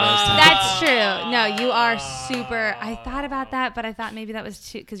Sekiro. That's true. No, you are super. I thought about that, but I thought maybe that was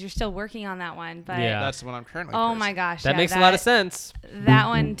too because you're still working on that one. But Yeah. That's the one I'm currently. oh cursing. my gosh, That yeah, makes a lot of sense. That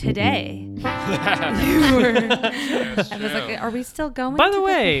one today. I was like, are we still going? By to the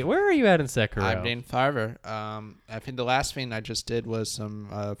way, where are you at in Sekiro? I'm Dane Farver. I think the last thing I just did was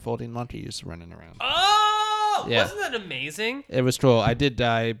some folding monkeys running around. Oh, Yeah. wasn't that amazing? It was cool. I did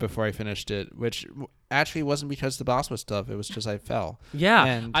die before I finished it, which actually wasn't because the boss was tough. It was just I fell. Yeah,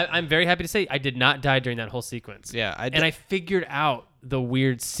 And I'm very happy to say I did not die during that whole sequence. yeah, and I figured out the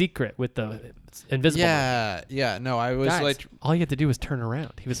weird secret with the invisible. yeah. No, I was Guys, like, all you had to do was turn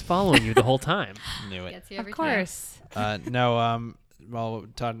around. He was following you the whole time. knew it. Gets you Of every time. course. No, well,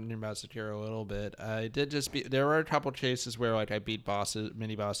 talking about Sekiro a little bit, I did just there were a couple chases where like I beat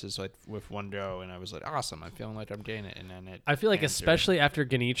mini bosses like with one go, and I was like, awesome, I'm feeling like I'm getting it, and then it. I feel like answered. especially after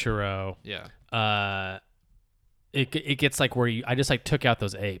Genichiro, Yeah. it gets like where I just like took out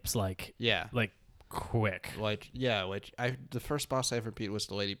those apes like Yeah. quick. Like the first boss I ever beat was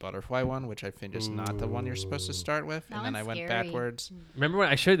the Lady Butterfly one, which I think is not the one you're supposed to start with, That and then I one's went scary. backwards. Remember when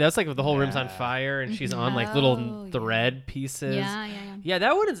I showed you? That's like the whole room's on fire and she's on like little Oh, yeah. thread pieces. Yeah.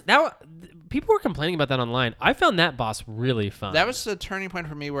 Yeah, people were complaining about that online. I found that boss really fun. That was the turning point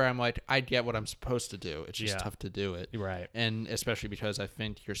for me where I'm like, I get what I'm supposed to do. It's just Yeah. tough to do it. right. And especially because I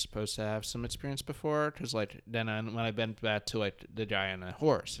think you're supposed to have some experience before, because like then when I went back to like the guy on a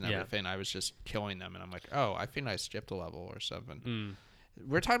horse and Yeah. everything, I was just killing them, and I'm like, oh, I think I skipped a level or something.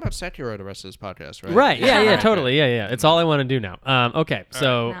 we're talking about Sekiro the rest of this podcast, right? Right. Yeah. Okay. Totally. Yeah. It's all I want to do now. Okay.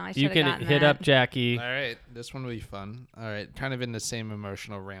 So No, I you should've can gotten hit that. up Jackie. All right, this one will be fun. All right, kind of in the same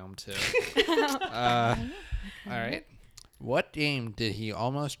emotional realm too. All right, what game did he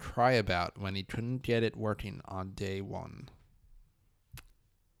almost cry about when he couldn't get it working on day one?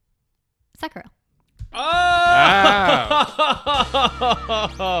 Sekiro. Oh!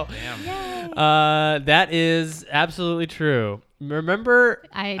 Damn. That is absolutely true. Remember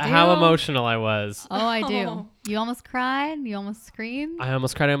I do. how emotional I was? Oh, I do. You almost cried. You almost screamed. I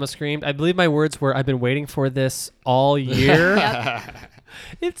almost cried. I almost screamed. I believe my words were, I've been waiting for this all year.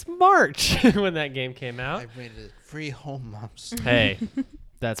 It's March when that game came out. I waited 3 whole months. Hey,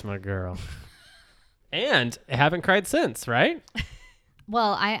 that's my girl. And haven't cried since, right?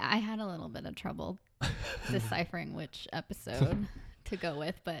 Well, I had a little bit of trouble deciphering which episode to go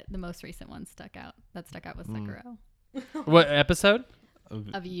with, but the most recent one stuck out. That stuck out was Sekiro. What episode?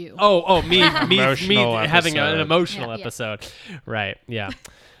 Of you. Me Emotional having an episode. emotional Yeah, yeah. episode. Right, yeah.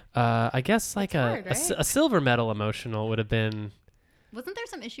 I guess like hard, a silver medal emotional would have been. Wasn't there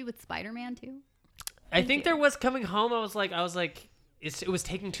some issue with Spider-Man too? I think there was coming home. I was like, it was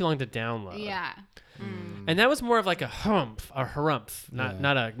taking too long to download. Yeah. And that was more of like a harumph,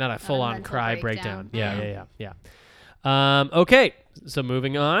 not a full on mental cry breakdown. breakdown. Yeah. Okay, so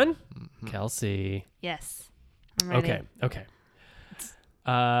moving on, Kelsey. Yes. I'm ready. Okay.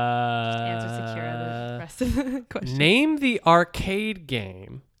 Answer Sekiro the rest of the question. Name the arcade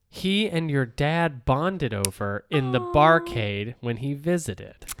game he and your dad bonded over in the barcade when he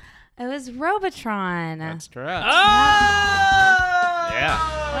visited. It was Robotron. That's correct. Yeah.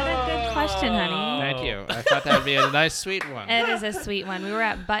 What a good question, honey. Thank you. I thought that would be a nice, sweet one. It is a sweet one. We were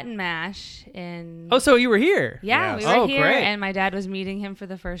at Button Mash in. Oh, so you were here? Yeah, Yes. we were Oh, here, great. and my dad was meeting him for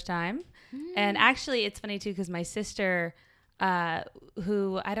the first time. And actually, it's funny too because my sister,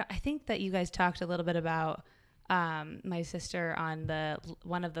 who I think that you guys talked a little bit about. My sister on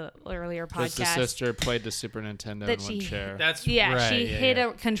one of the earlier Because podcasts. the sister played the Super Nintendo That in one she- chair. That's Yeah, right. she hid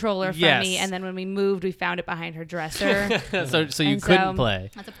a controller from me, Yes. and then when we moved, we found it behind her dresser. so you And couldn't so- play.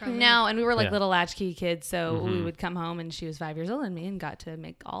 That's a pro move. No, and we were like Yeah. little latchkey kids, so we would come home, and she was 5 years old and me, and got to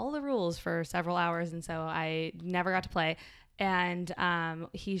make all the rules for several hours, and so I never got to play. And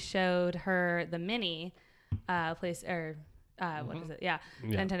he showed her the mini place or. What is it? Yeah,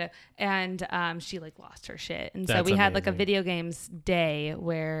 Nintendo. And she like lost her shit. And so That's we had like a amazing. video games day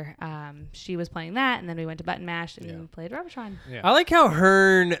where she was playing that, and then we went to Button Mash and played Robotron. I like how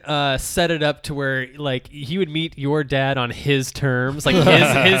Hearn set it up to where like he would meet your dad on his terms, like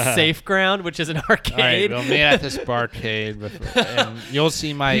his safe ground, which is an All right, arcade. we'll meet at this barcade, and you'll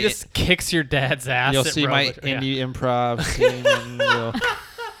see my. He just kicks your dad's ass. You'll at see my Robotron. Yeah. indie improv scene, and we'll.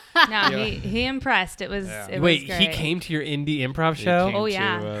 No, he impressed. It was it Wait, was he great. came to your indie improv show? came Oh, to,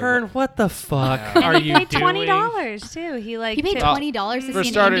 yeah. Hearn, what the fuck And are he you paid doing? $20 too. He like He paid tipped- $20 to For see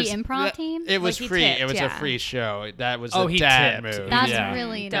an starters, indie improv that- team. It was Like, he free. tipped, It was yeah. a free show. That was Oh, a he dad tipped. move. That's yeah.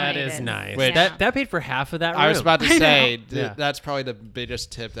 really That nice. is nice. Wait, that paid for half of that room. I was about to say Yeah. that's probably the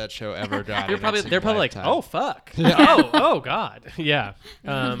biggest tip that show ever got. They're in probably its they're probably like, lifetime. oh fuck, oh god, yeah.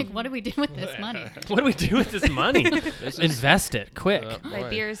 Like, what do we do with this money? What do we do with this money? Invest it quick. buy boy.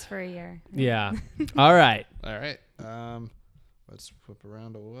 beers for a year. Yeah. All right. All right. Let's flip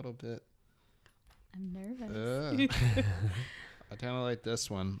around a little bit. I'm nervous. I kind of like this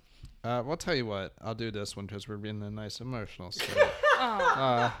one. We'll tell you what. I'll do this one because we're being a nice emotional state.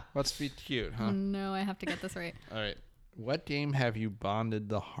 Let's be cute, huh? No, I have to get this right. All right. What game have you bonded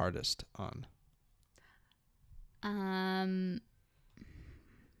the hardest on?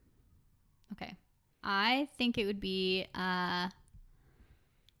 Okay. I think it would be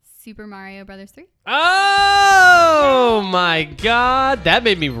Super Mario Brothers 3. Oh my god, that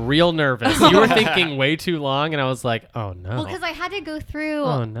made me real nervous. You were thinking way too long, and I was like, oh no. Well, because I had to go through,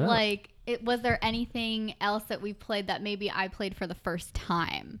 Oh, no. like, was there anything else that we played that maybe I played for the first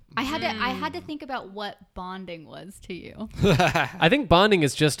time? I had to think about what bonding was to you. I think bonding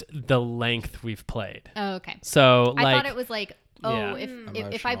is just the length we've played. Oh, okay. So I like, thought it was like, oh, Yeah. if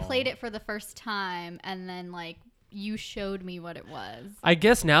I Emotional. played it for the first time and then like you showed me what it was. I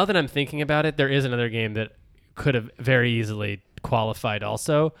guess now that I'm thinking about it, there is another game that could have very easily qualified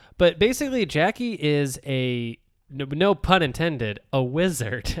also. But basically, Jackie is no pun intended, a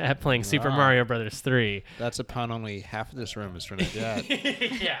wizard at playing Super Mario Brothers 3. That's a pun only half of this room is from a dad.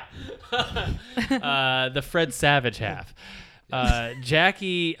 Yeah. The Fred Savage half.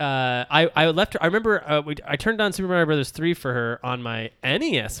 Jackie, I left her. I remember I turned on Super Mario Brothers 3 for her on my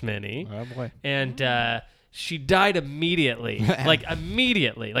NES Mini. Oh boy. And She died immediately,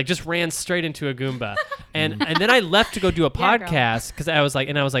 like just ran straight into a Goomba, and then I left to go do a Yeah, girl. podcast because I was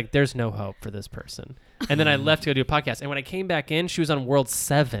like, there's no hope for this person, and then I left to go do a podcast, and when I came back in, she was on World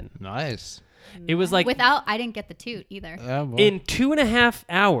 7. Nice. It was like I didn't get the toot either. in 2.5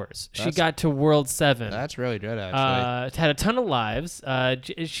 hours she That's- got to World 7. That's really good, actually. Had a ton of lives.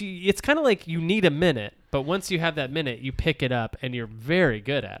 It's kind of like you need a minute, but once you have that minute, you pick it up and you're very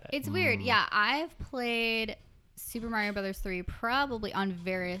good at it. It's weird. Yeah, I've played Super Mario Brothers 3 probably on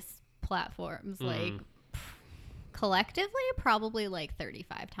various platforms, like collectively probably like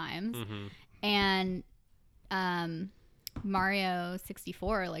 35 times. And Mario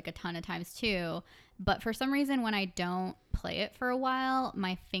 64 like a ton of times too. But for some reason, when I don't play it for a while,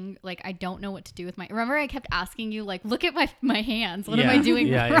 my finger, like I don't know what to do with my. Remember, I kept asking you, like, look at my hands. What am I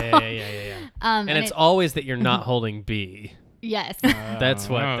doing wrong? Yeah. And it's always that you're not holding B. Yes. That's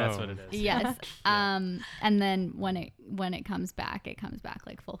what it is. Yes. And then when it comes back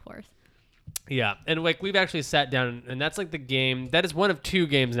like full force. Yeah, and like we've actually sat down, and that's like the game. That is one of 2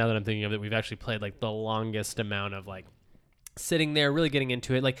 games now that I'm thinking of that we've actually played like the longest amount of like sitting there, really getting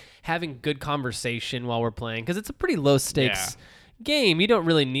into it, like having good conversation while we're playing, because it's a pretty low stakes game. You don't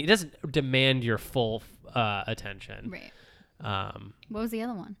really need. It doesn't demand your full attention. Right. What was the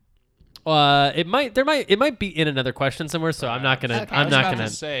other one? It might be in another question somewhere. So I'm not gonna. Okay. I'm not about gonna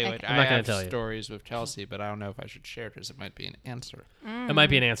to say, like, I'm I not gonna have tell you. stories with Kelsey, but I don't know if I should share because it might be an answer. It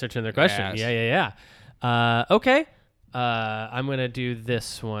might be an answer to another question. Yes. Yeah. Okay. I'm gonna do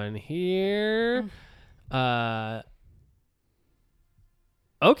this one here.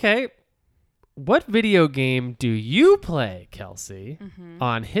 Okay. What video game do you play, Kelsey,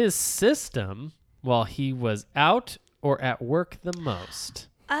 on his system while he was out or at work the most?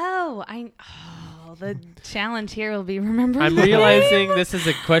 The challenge here will be remembering. I'm the realizing name. this is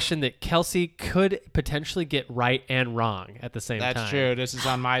a question that Kelsey could potentially get right and wrong at the same time. That's true. This is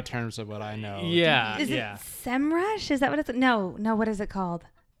on my terms of what I know. Yeah. Is it SEMrush? Is that what it's? No. What is it called?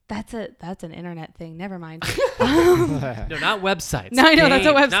 That's an internet thing. Never mind. No, not websites. No, I know, that's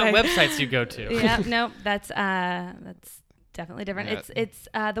a Games, website. Not websites you go to. Yeah, no, that's definitely different. Yeah. It's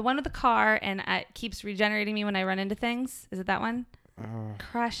the one with the car and it keeps regenerating me when I run into things. Is it that one?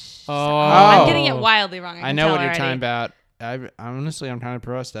 Crush. Oh. I'm getting it wildly wrong. I know what you're talking about. I'm kind of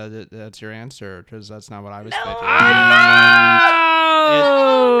impressed that that's your answer because that's not what I was thinking.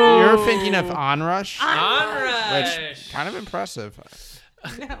 You're thinking of Onrush, which kind of impressive.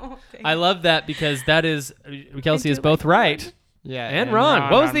 No, I love that because that is Kelsey is both right Yeah, and wrong.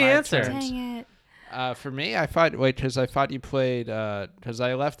 What was on the my answer? terms. Dang it. For me, I thought because I thought you played because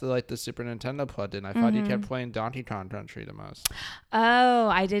I left the Super Nintendo plugged in. I thought you kept playing Donkey Kong Country the most. Oh,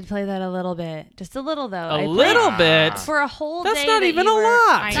 I did play that a little bit. Just a little though. A little bit. For a whole That's day. not that even you a were-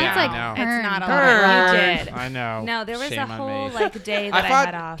 lot. I Sounds know. like No. It's not a Burn. lot. You did. I know. No, there was Shame a on whole me. like day that I I thought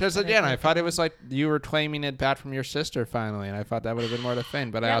had off. because that again, I played thought it it. was like you were claiming it back from your sister finally, and I thought that would have been more the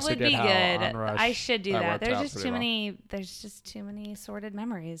thing. But I That also would did be how good. Onrush, I should do that. worked There's out just pretty too well. many. There's just too many sordid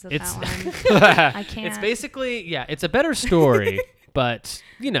memories of It's- that one. I can't. It's basically it's a better story, but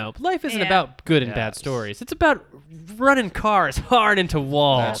life isn't Yeah. about good and bad Yes. stories. It's about running cars hard into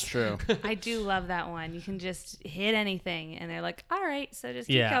walls. That's true. I do love that one. You can just hit anything, and they're like, "All right, so just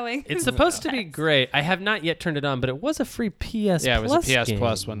keep going." It's supposed to be great. I have not yet turned it on, but it was a free PS Yeah, it was Plus a PS game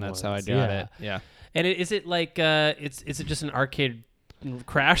Plus one. That's how I once. got it. Yeah. And is it like is it just an arcade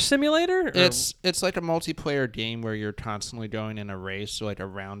crash simulator? or- It's like a multiplayer game where you're constantly going in a race, so like a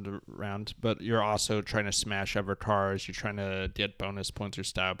round, but you're also trying to smash other cars. You're trying to get bonus points or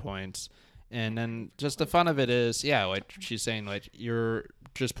style points, and then just the fun of it is, like she's saying, like you're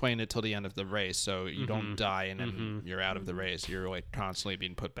just playing it till the end of the race, so you don't die and then you're out of the race. You're like constantly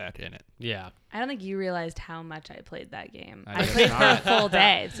being put back in it. yeah. I don't think you realized how much I played that game. I I did played for a not. full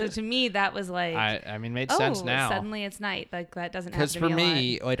day, so to me that was like, I mean, made sense now. suddenly it's night. Like that doesn't Because happen for to me.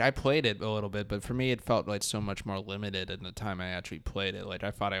 me, like I played it a little bit, but for me it felt like so much more limited in the time I actually played it. Like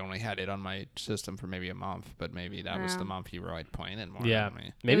I thought I only had it on my system for maybe a month, but maybe that was the Yeah. month you were like playing it more Yeah. than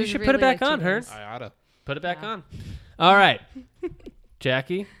me. Maybe you was should put it really back like on, 2 Hurt. days. I oughta. Put it back Yeah. on. All right.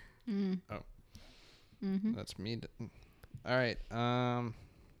 Jackie. That's me. All right.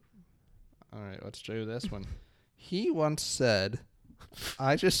 All right. Let's do this one. He once said,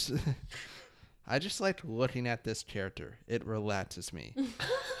 "I just like looking at this character. It relaxes me."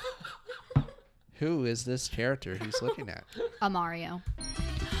 Who is this character he's looking at? A Mario.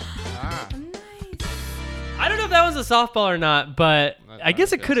 Ah, I don't know if that was a softball or not, but I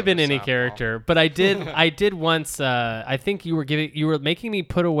guess it could have been any Softball. character, but I did once. I think you were making me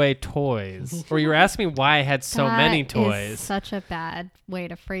put away toys, or you were asking me why I had so many That is toys. such a bad way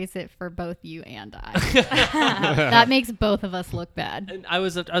to phrase it for both you and I. That makes both of us look bad. And I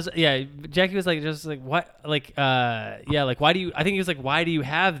was yeah. Jackie was like, just like what, like yeah, like why do you? I think he was like, why do you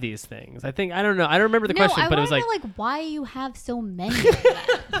have these things? I don't know. I don't remember the question, but it was wanna like, know, why you have so many of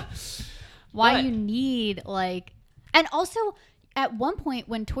them. Why What? you need like, and also at one point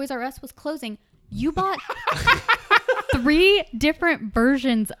when Toys R Us was closing, you bought 3 different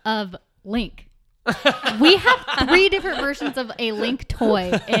versions of Link. We have 3 different versions of a Link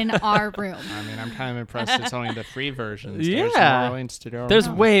toy in our room. I mean, I'm kind of impressed it's only the free versions. There's Yeah. more links to do. there's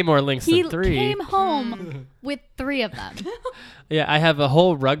way more links He than 3. came home with 3 of them. Yeah, I have a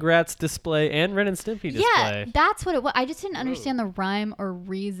whole Rugrats display and Ren and Stimpy display. Yeah, that's what it was. I just didn't understand the rhyme or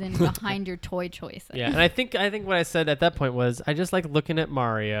reason behind your toy choices. Yeah, and I think what I said at that point was I just like looking at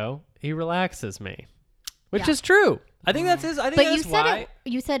Mario. He relaxes me, which Yeah. is true. I think that's his. I think But that's you said why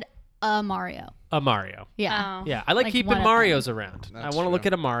you said Mario. a Mario. Yeah. Oh. Yeah, I like Like keeping one of Marios around. I That's want to look true.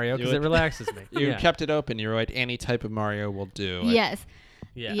 at a Mario because You it would- relaxes me. You yeah. kept it open. You're right. Any type of Mario will do. Yes.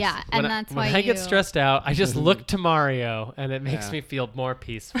 Yes. Yeah, and When that's when why I get you- stressed out, I just look to Mario, and it makes Yeah. me feel more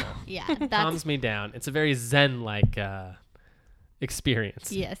peaceful. Yeah. Calms That's me down. It's a very zen-like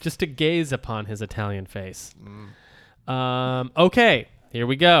experience. Yes. Just to gaze upon his Italian face. Mm. Okay, here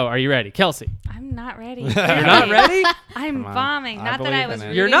we go. Are you ready, Kelsey? I'm not ready. You're not ready? I'm Come on. bombing. I Not that I believe was in it.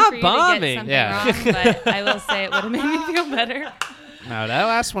 rooting You're not for you bombing. To get something Yeah. wrong, but I will say it would have made me feel better. No, that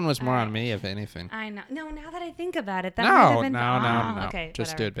last one was more on me, if anything. I know. No, now that I think about it, that might have No, been no. Okay,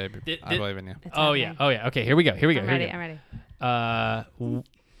 Just whatever. do it, baby. Did- I believe in you. It's Oh yeah. happening. Oh yeah. Okay, here we go. Here we go. I'm here ready. we go.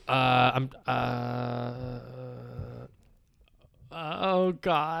 I'm ready. Oh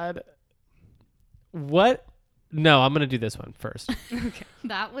God. What? No, I'm gonna do this one first.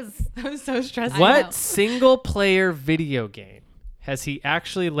 that was I was so stressed. I know. What single player video game has he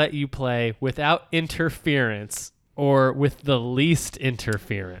actually let you play without interference or with the least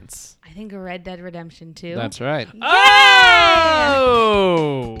interference? I think Red Dead Redemption 2. That's right.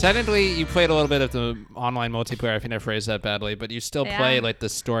 Oh! Technically, you played a little bit of the online multiplayer. I think I phrased that badly, but you still play Yeah. like the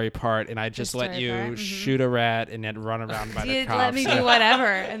story part, and I just let story you part, mhm. shoot a rat and then run around by the You'd cops. let me do whatever,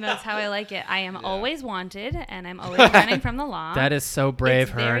 and that's how I like it. I am always wanted, and I'm always running from the law. That is so brave,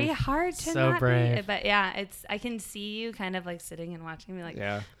 It's very Hearn. hard to So not brave. be, but yeah, it's. I can see you kind of like sitting and watching me, like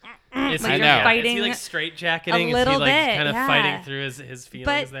Yeah. Is like he, you're yeah, fighting is he like straight jacketing? a little is he like bit, kind of yeah. fighting through his feelings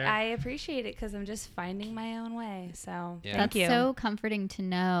But there? I appreciate it because I'm just finding my own way. So Yeah. thank That's you. so comforting to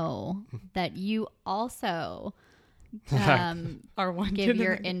know that you also Or one give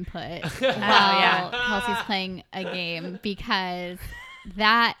your input yeah. while Kelsey's playing a game, because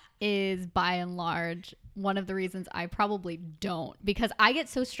that is by and large one of the reasons I probably don't, because I get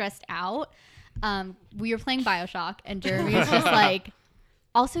so stressed out. We were playing BioShock and Jeremy was just like,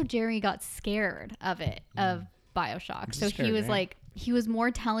 also Jerry got scared of it, of BioShock. It's a So he scary was game. like, he was more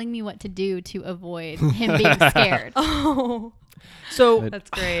telling me what to do to avoid him being scared. Oh, so that's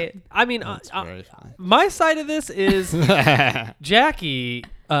great. I mean, That's very funny. my side of this is Jackie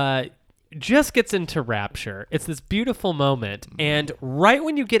just gets into rapture. It's this beautiful moment, and right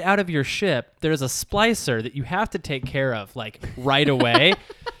when you get out of your ship, there's a splicer that you have to take care of, like right away.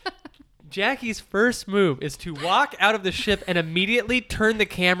 Jackie's first move is to walk out of the ship and immediately turn the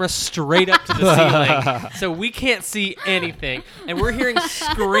camera straight up to the ceiling so we can't see anything. And we're hearing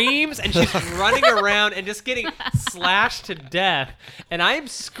screams, and she's running around and just getting slashed to death. And I'm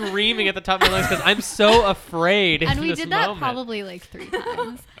screaming at the top of my lungs because I'm so afraid. And in we this did that moment. probably like 3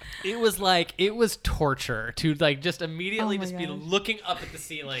 times. It was torture to like just immediately Oh my just be gosh. looking up at the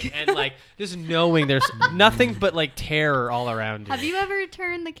ceiling and like just knowing there's nothing but like terror all around you. Have you ever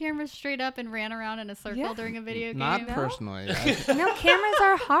turned the camera straight up and ran around in a circle Yeah. during a video game? Not personally. No, cameras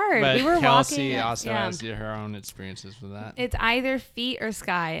are hard. But we were Kelsey walking. also yeah. has her own experiences with that. It's either feet or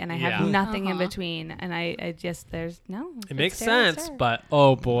sky, and I have Yeah. nothing in Uh-huh. between. And I just there's no. It makes it's there, it's sense, there. but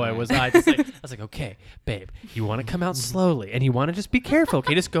oh boy, was I just like, I was like, okay, babe, you want to come out slowly and you want to just be careful,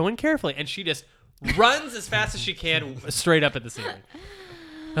 okay? Just go in carefully. And she just runs as fast as she can straight up at the ceiling.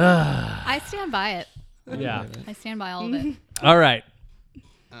 I stand by it. Yeah. I stand by all of it. All right.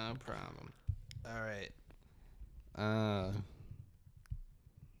 No problem. All right.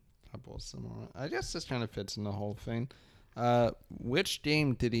 Couple some more. I guess this kind of fits in the whole thing. Which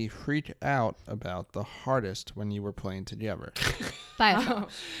game did he freak out about the hardest when you were playing together? BioShock.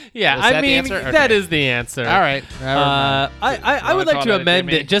 Yeah, Was I that the mean, answer? that Okay. is the answer. All right. I would Wanna like call to that a amend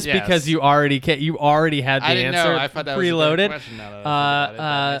gimme? it just Yes. because you already had the I didn't answer know. I thought that was a preloaded. good question now that I thought about it.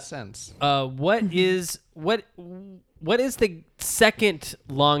 That makes sense. what is the second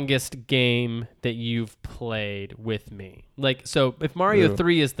longest game that you've played with me? Like, so if Mario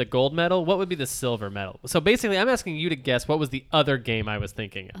 3 is the gold medal, what would be the silver medal? So basically, I'm asking you to guess what was the other game I was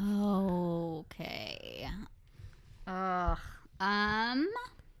thinking of. Okay. I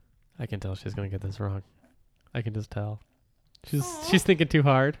can tell she's gonna get this wrong. I can just tell. She's thinking too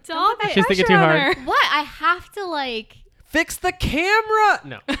hard. Don't put She's thinking pressure too on hard. her. What? I have to like. Fix the camera.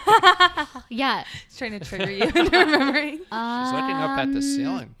 No. Yeah. She's trying to trigger you into remembering. She's looking up at the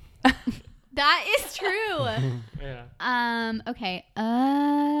ceiling. That is true. Yeah. Okay.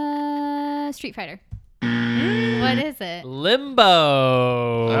 Street Fighter. What is it? Limbo.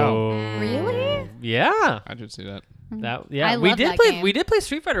 Oh. Really? Yeah. I did see that. I we love did that play. game. We did play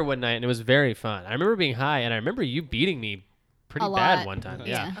Street Fighter one night, and it was very fun. I remember being high, and I remember you beating me pretty A bad lot. one time.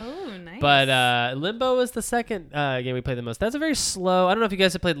 Yeah. Oh, nice. But Limbo is the second game we played the most. That's a very slow. I don't know if you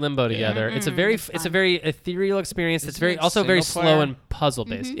guys have played Limbo together. It's a very ethereal experience. It's Isn't very it also very single slow player? and puzzle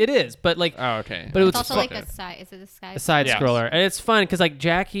based. It is, but like, Oh, okay. but it was It's also fun. like a side. Is it a side? A side Yes. scroller, and it's fun because like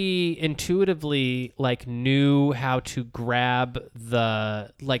Jackie intuitively like knew how to grab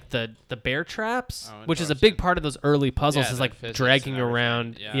the bear traps, Oh, which is a big interesting. part of those early puzzles. Yeah, is the like physics dragging and everything.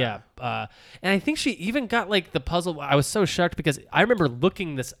 around, Yeah. and I think she even got like the puzzle. I was so shocked because I remember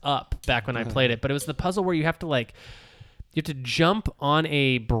looking this up back when I played it, but it was the puzzle where you have to jump on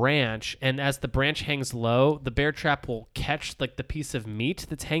a branch, and as the branch hangs low, the bear trap will catch like the piece of meat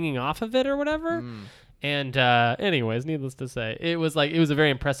that's hanging off of it or whatever. And anyways, needless to say, it was a very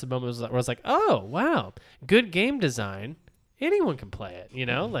impressive moment. Where I was like, oh wow, good game design. Anyone can play it, you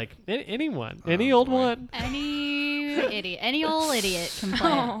know, like anyone, any old boy. one. Any old idiot can play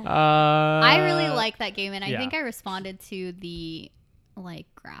it. I I really like that game, and I yeah. think I responded to the like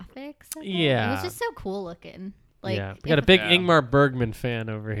graphics. Of it. Yeah. It was just so cool looking. Like, yeah, we got a if, big Yeah. Ingmar Bergman fan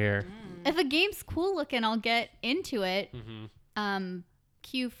over here. if a game's cool looking, I'll get into it. Mm-hmm.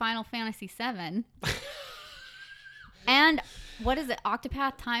 Cue Final Fantasy VII. And what is it?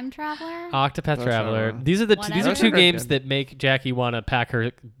 Octopath Time Traveler. Octopath Traveler. Traveler. These are the Whatever. these are Those two are games good. that make Jackie want to pack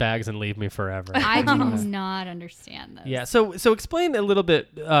her bags and leave me forever. I do not understand those. Yeah, so explain a little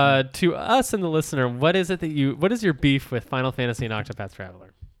bit to us and the listener, what is your beef with Final Fantasy and Octopath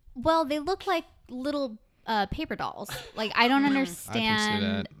Traveler? Well, they look like little paper dolls. Like, I don't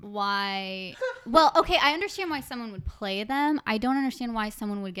understand why. Well, okay, I understand why someone would play them. I don't understand why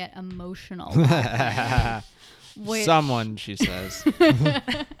someone would get emotional. Which- Someone, she says.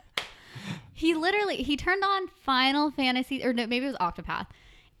 He turned on Final Fantasy, or no, maybe it was Octopath,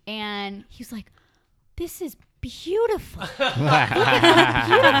 and he was like, "This is beautiful. Look at how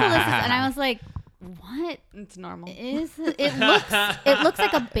beautiful this is." And I was like, "What It's normal. is it? It looks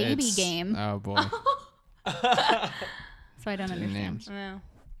like a baby It's- game." Oh boy. So I don't understand. Names. No.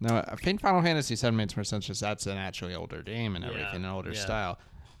 No, I think Final Fantasy VII makes more sense because that's an actually older game and everything, an older yeah. style.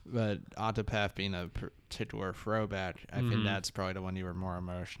 But Octopath being a particular throwback, I think that's probably the one you were more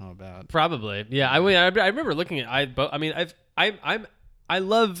emotional about. Probably, yeah. I remember looking at I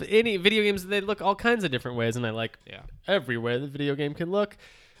love any video games. They look all kinds of different ways, and I like every way the video game can look.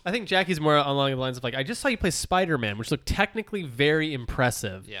 I think Jackie's more along the lines of like, I just saw you play Spider-Man, which looked technically very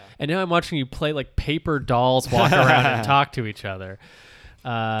impressive. Yeah. And now I'm watching you play like paper dolls walk around and talk to each other.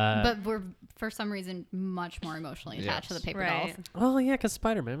 But we're for some reason much more emotionally attached to the paper Right. dolls. Well, yeah, because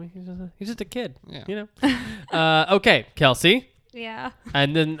Spider-Man, he's just a kid. Yeah. You know? Okay, Kelsey. Yeah.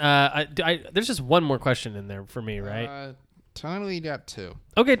 And then there's just one more question in there for me, right? Totally got two.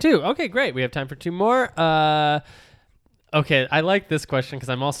 Okay, two. Okay, great. We have time for two more. Okay, I like this question because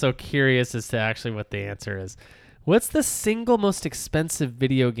I'm also curious as to actually what the answer is. What's the single most expensive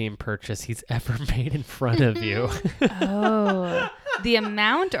video game purchase he's ever made in front of you? Oh, the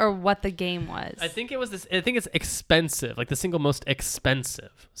amount or what the game was? I think it's expensive, like the single most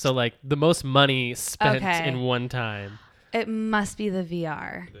expensive. So like the most money spent Okay. in one time. It must be the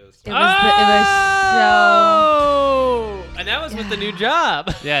VR. It was. Oh! And that was with the new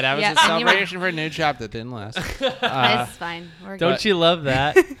job. Yeah, that was Yeah, a and you were- celebration for a new job that didn't last. So it's fine. We're good. Don't you love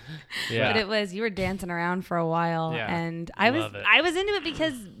that? Yeah. But it was, you were dancing around for a while, Yeah. and I Love it. was into it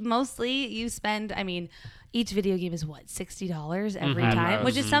because mostly you spend, I mean, each video game is what, $60 every Mhm. time,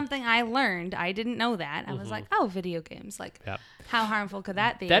 which is something I learned. I didn't know that. I was like, oh, video games, like Yep. how harmful could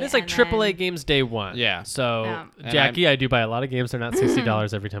that be? That is like And AAA then- games day one. Yeah. So, Yeah. And Jackie, I do buy a lot of games. They're not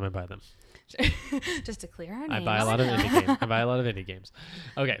 $60 every time I buy them. Just to clear our names. I buy a lot of indie games.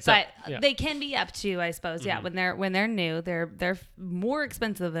 Okay, so But yeah. they can be up to, I suppose. Yeah, when they're new, they're more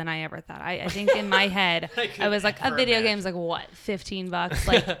expensive than I ever thought. I think in my head, I was like, a video game's like what, $15?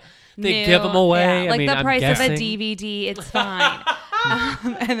 Like They new. give 'em away. Yeah, I like mean, the I'm price guessing. of a DVD. It's fine.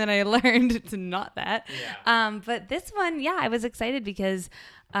 And then I learned it's not that. But this one, I was excited because,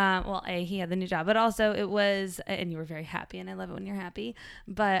 he had the new job, but also it was, and you were very happy, and I love it when you're happy.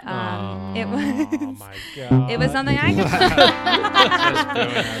 But it was, Oh my god. it was something I Just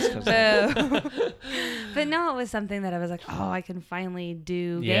booing us 'cause- But no, it was something that I was like, I can finally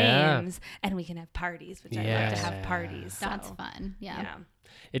do Yeah. games, and we can have parties, which I love to have parties. That's so, fun. Yeah.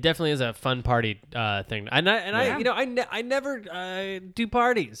 It definitely is a fun party thing, and I never do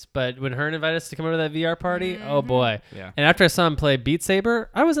parties, but when Hearn invited us to come over to that VR party, oh boy! Yeah. And after I saw him play Beat Saber,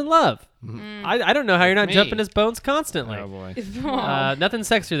 I was in love. I don't know how you're not Me. jumping his bones constantly. Oh boy. Nothing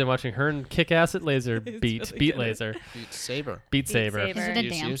sexier than watching Hearn kick ass at laser beat laser Beat Saber. beat saber. Saber. Is it a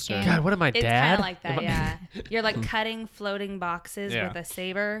Use dance user. game? God, what am I, It's dad? kind of like that, yeah. You're like cutting floating boxes Yeah. with a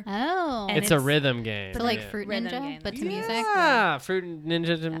saber. Oh. And It's a it's- rhythm game. so like yeah. Fruit Rhythm Ninja, game. but to music. Yeah, Fruit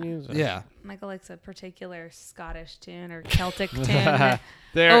Ninja to music. Yeah. Michael likes a particular Scottish tune or Celtic tune.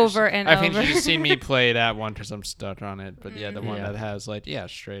 There's, Over and I think over. you just seen me play that one because I'm stuck on it. But yeah, the one Yeah. that has like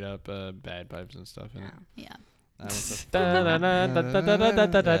straight up bad pipes and stuff in it. Yeah. That was Da, da, da, da, da, da, da,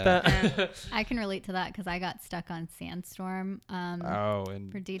 da, da, da. I can relate to that because I got stuck on Sandstorm oh,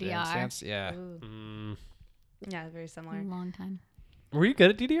 and for DDR. Dance Dance, yeah. Ooh. Mm. Yeah, very similar. a long time. Were you good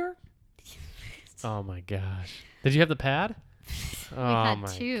at DDR? Oh my gosh! Did you have the pad? Oh had my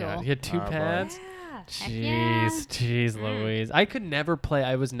two. god! You had two Oh, boy. pads. Heck yeah. Jeez, Louise! I could never play.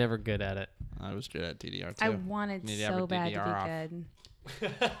 I was never good at it. I was good at DDR too. I wanted Need to have so a bad to DDR off. be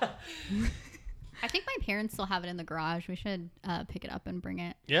good. I think my parents still have it in the garage. We should pick it up and bring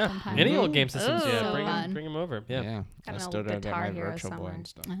it. Yeah, sometime. any old game systems. Ooh. Yeah, So bring fun. them over. Yeah. Yeah. Got I an still old don't got Guitar my Hero Virtual Boy somewhere. and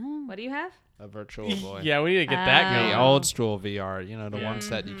stuff. Oh. What do you have? A Virtual Boy. Yeah, we need to get that The going. old school VR, the ones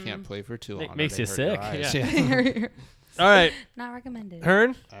that you can't play for too long. It or makes they you hurt your sick, eyes. yeah. All right, Not recommended.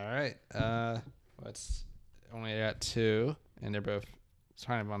 Hearn. All right. Let's only got two, and they're both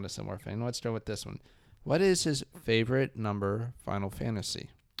kind of on the similar thing. Let's go with this one. What is his favorite number Final Fantasy?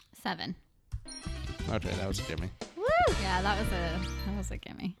 7. Okay, that was a gimme. Woo! Yeah, that was a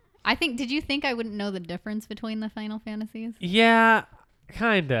gimme. I think. Did you think I wouldn't know the difference between the Final Fantasies? Yeah,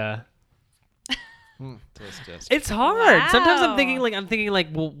 kinda. It's It's hard. Sometimes Wow. I'm thinking like,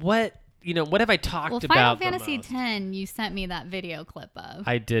 well, what have I talked Well, about? Final the Fantasy most? 10, you sent me that video clip of.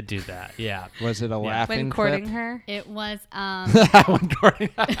 I did do that. Yeah. Was it a laughing When courting clip? her, It was When courting.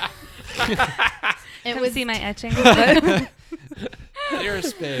 it come was see my etching.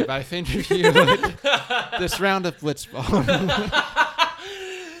 Dearest babe, I think of you this round of Blitzball.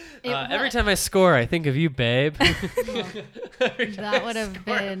 Every time I score, I think of you, babe. that would have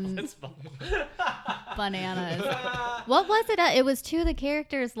been bananas. What was it? It was two of the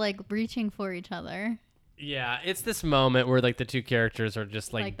characters like reaching for each other. Yeah, it's this moment where like the two characters are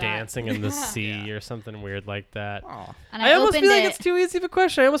just like, Like that. dancing in the sea or something weird like that. Aw. And I almost opened feel like it. it's too easy of a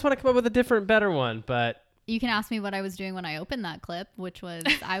question. I almost want to come up with a different, better one, but You can ask me what I was doing when I opened that clip, which was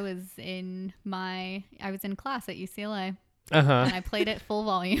I was in class at UCLA and I played it full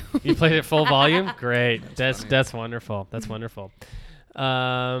volume. You played it full volume? Great. That's wonderful. That's wonderful.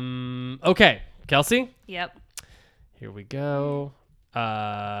 Okay, Kelsey, Yep. here we go.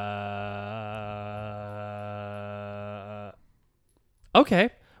 Okay.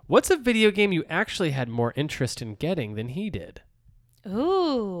 What's a video game you actually had more interest in getting than he did?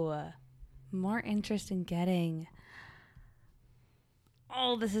 Ooh, more interest in getting.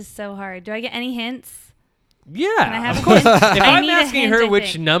 Oh, this is so hard. Do I get any hints? Yeah, Can I have of a course. hint? If I I'm need a asking hint, her I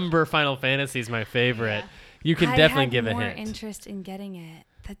which think. number Final Fantasy is my favorite, you can definitely give a more hint. interest in getting it.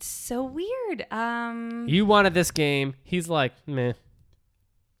 That's so weird. You wanted this game. He's like, meh.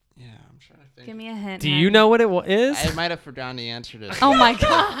 Yeah, I'm trying to think. Give me a hint. Do hun. you know what it is? I might have forgotten the answer to this. Oh my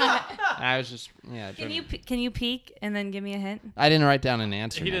god. I was just, Can you peek and then give me a hint? I didn't write down an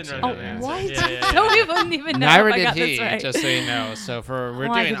answer. He didn't next write to down it. an answer. What? Yeah, yeah, So yeah. we wouldn't even know Neither if I did got he, this right. just so you know. So we're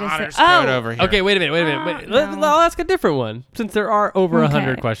Oh, I doing could just honors say- code oh. over here. Okay, wait a minute. Oh, no. I'll ask a different one since there are over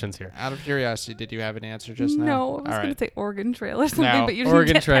 100 Okay. questions here. Out of curiosity, did you have an answer just now? No, I was All going right. to say Oregon Trail or something, No, but you didn't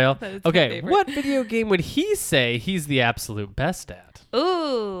Oregon get Trail. That. It's my Okay, favorite. what video game would he say he's the absolute best at?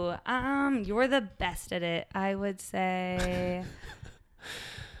 Ooh, you're the best at it. I would say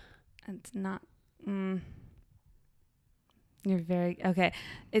it's not. You're very okay.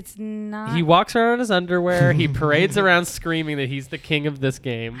 It's not. He walks around in his underwear. He parades around screaming that he's the king of this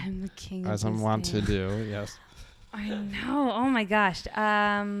game. I'm the king. As of I'm this wont to game. do, yes. I know. Oh my gosh.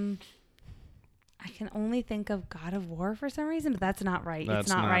 I can only think of God of War for some reason, but that's not right. That's it's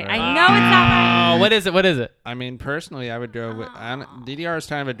not not right. right. I know it's not right. Oh, what is it? What is it? I mean, personally, I would go with DDR is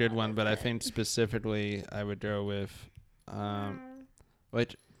kind of a good one, but I think specifically I would go with,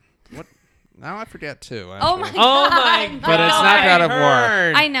 what Now I forget too. Oh my actually. Oh God. my god! But it's not God of War.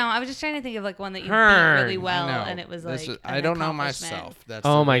 Hearn. I know. I was just trying to think of like one that you beat Hearn. really well, I know. and it was This like is- I don't know myself. That's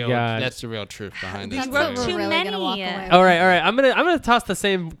Oh the my real, God. That's the real truth behind this. That's wrote what too we're really many. gonna walk away All with. right. I'm gonna toss the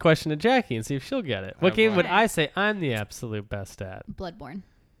same question to Jackie and see if she'll get it. What Oh, game boy. would I say I'm the absolute best at? Bloodborne.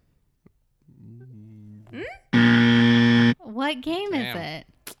 Hmm? What game Damn. is it?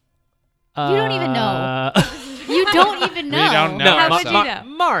 You don't even know. You don't even know. We don't know No, How ourselves. would you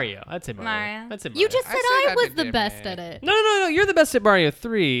know? Mario. I'd say Mario. Mario. I'd say Mario. You just I said say I that was to the be best me. at it. No. You're the best at Mario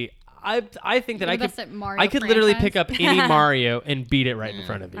 3. I think that You're I the could best at Mario I could literally franchise? pick up any Mario and beat it right in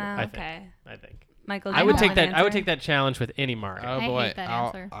front of you. Oh, I think. okay. I think. Michael, I would do take you that. know I would an take that challenge with any Mario. Oh I boy, hate that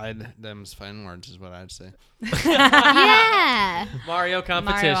answer. I'd them's fine words is what I'd say. Yeah. Mario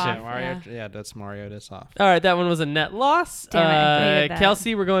competition. off. Mario, Yeah. yeah, that's Mario. That's off. All right, that one was a net loss. Damn it, I hated that.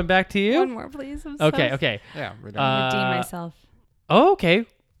 Kelsey, we're going back to you. One more, please. I'm Okay, so okay. Yeah, we're Uh, done. redeem myself. Oh, okay.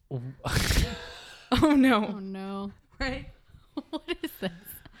 Oh Oh no! no. Right? What is this?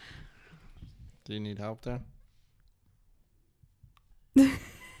 Do you need help there?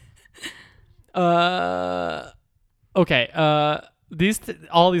 Okay.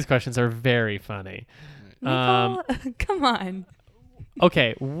 All these questions are very funny. Michael, come on.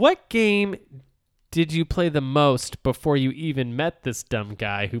 Okay, what game did you play the most before you even met this dumb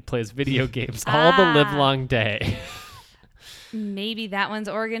guy who plays video games all the live long day? Maybe that one's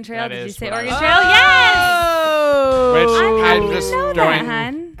Oregon Trail. That Did you is say what I Oregon was- Trail? Yes. Which Oh! I'm didn't just know that, throwing.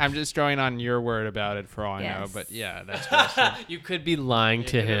 hun. I'm just throwing on your word about it for all I know. Yes. But yeah, that's what I said. You could be lying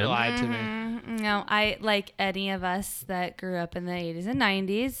to him. Lied to me. No, I like any of us that grew up in the 80s and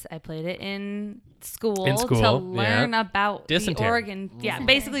 90s. I played it in school, In school, to learn about Dysentery. the Oregon. Yeah,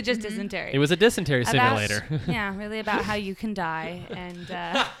 basically just dysentery. It was a dysentery About- simulator. yeah, really about how you can die. And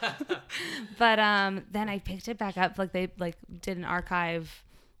but then I picked it back up. Like they did an archival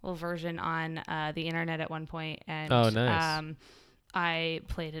version on the internet at one point, and Oh, nice. I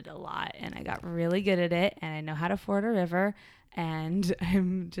played it a lot, and I got really good at it, and I know how to ford a river. And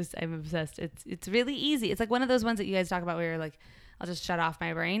I'm obsessed. It's really easy. It's like one of those ones that you guys talk about where you're like, I'll just shut off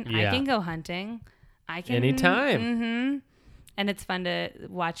my brain. Yeah. I can go hunting. I can Anytime. Mm-hmm. And it's fun to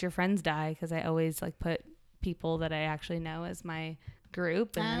watch your friends die because I always like put people that I actually know as my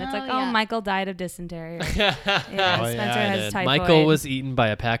group, and then it's like, Oh, yeah. Michael died of dysentery. Or, yeah, Spencer I has did. typhoid. Michael was eaten by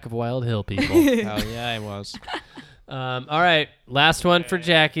a pack of wild hill people. Hell yeah, I was. All right, last one for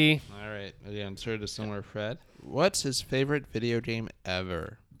Jackie. All right, the answer to similar Fred. What's his favorite video game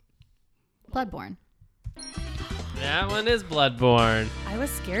ever? Bloodborne. That one is Bloodborne. I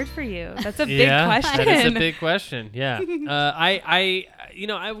was scared for you. That's a big Yeah, question. that is a big question. Yeah.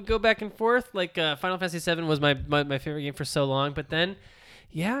 I would go back and forth. Like Final Fantasy VII was my favorite game for so long, but then,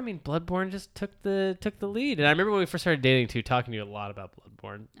 yeah, I mean, Bloodborne just took the lead. And I remember when we first started dating too, talking to you a lot about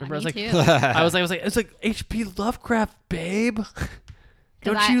Bloodborne. Remember, I was like, Me too. I was like, it's like H.P. Lovecraft, babe.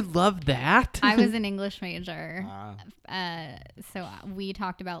 Don't I- you love that? I was an English major. Ah. So we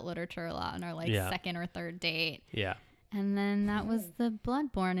talked about literature a lot on our Yeah. second or third date. Yeah. And then that was the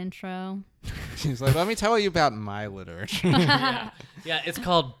Bloodborne intro. He's like, let me tell you about my literature. Yeah, it's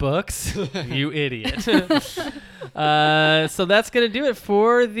called books. You idiot. So that's gonna do it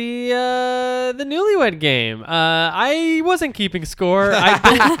for the Newlywed Game. I wasn't keeping score.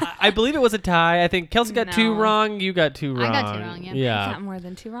 I believe it was a tie. I think Kelsey got two No. wrong. You got two I wrong. got two wrong, yeah. I Yeah. got more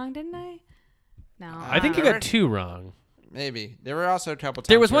than 2 wrong, didn't I? No. I think you got two wrong. Maybe. There were also a couple times.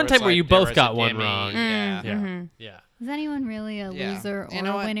 There was where one it was time where like you there both was got a one gimme. wrong. Yeah. Yeah. Yeah. Is anyone really a Yeah. loser or You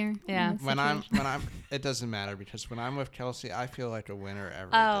know a what? winner? Yeah. in this When I'm, situation? it doesn't matter because when I'm with Kelsey, I feel like a winner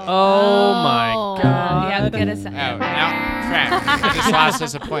every day. Oh my Oh. god. You have to get us. Oh, now, crap. I just lost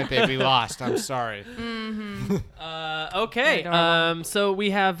us a point, babe. We lost. I'm sorry. Okay. Adorable. So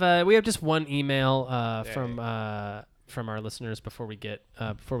we have just one email from our listeners before we get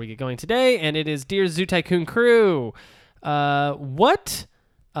going today, and it is, Dear Zoo Tycoon crew, what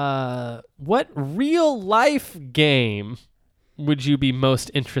real life game would you be most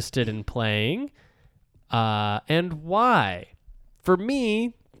interested in playing, and why? For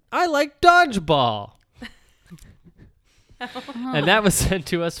me, I like dodgeball. And that was sent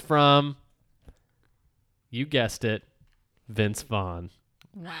to us from, you guessed it, Vince Vaughn,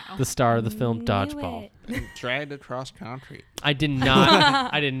 Wow. the star of the film Knew Dodgeball. it. And dragged across country. I did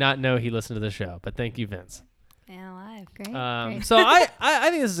not know he listened to the show, but thank you, Vince. Man alive. Great. So I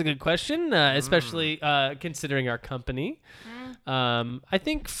think this is a good question, especially considering our company. I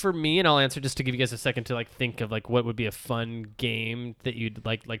think for me, and I'll answer just to give you guys a second to think of what would be a fun game that you'd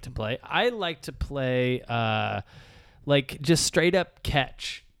like to play. I like to play just straight up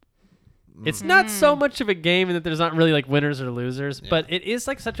catch. It's not so much of a game in that there's not really like winners or losers, but it is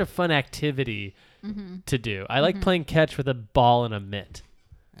like such a fun activity to do. I like playing catch with a ball and a mitt.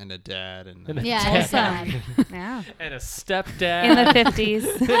 And a dad and Yeah. Awesome. Yeah. And a stepdad. In the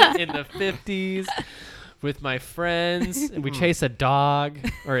 50s. In the 50s. With my friends, and we chase a dog,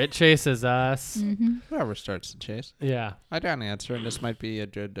 or it chases us. whoever starts the chase. Yeah. I got an answer, and this might be a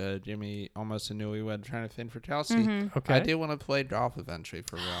good Jimmy, almost a newlywed trying to fin for Chelsea. Okay. I do want to play golf eventually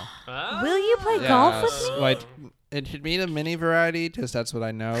for real. Will you play golf with me? Like, it should be the mini variety, because that's what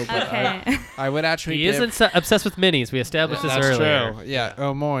I know. But Okay. I would actually. He is obsessed with minis. We established this That's earlier. true. Yeah.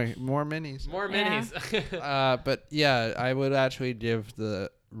 Oh, more minis. More Yeah. minis. But yeah, I would actually give the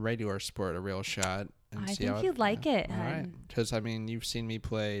regular sport a real shot. And I see think how you'd like it, All right. hun. Because, I mean, you've seen me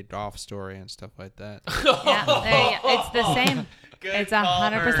play Golf Story and stuff like that. Yeah, there you go. It's the same. It's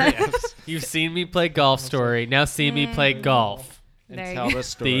 100%. You've seen me play Golf Story. Now see me play golf. And There you tell go. the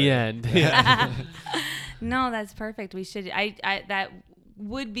story. The end. Yeah. No, that's perfect. We should. I that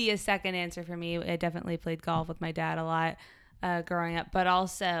would be a second answer for me. I definitely played golf with my dad a lot growing up, but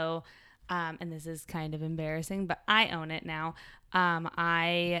also, and this is kind of embarrassing, but I own it now.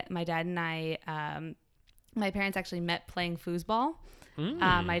 My dad and I, my parents actually met playing foosball.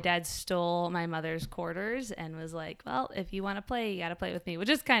 My dad stole my mother's quarters and was like, well, if you want to play, you got to play with me, which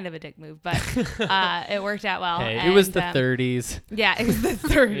is kind of a dick move, but it worked out well. Hey, it And, was the 30s. Yeah, it was the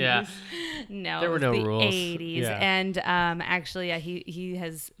 30s. Yeah. No, There it were was no the rules. 80s. Yeah. And actually, yeah, he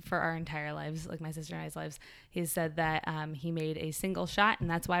has, for our entire lives, like my sister and I's lives, he's said that he made a single shot, and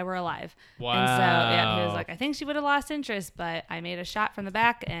that's why we're alive. Wow. And so, yeah, he was like, I think she would have lost interest, but I made a shot from the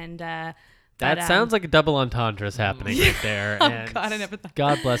back, and That sounds like a double entendres happening right there. Oh, and God, I never thought.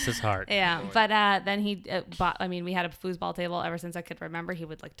 God bless his heart. Yeah, but then he bought. I mean, we had a foosball table ever since I could remember. He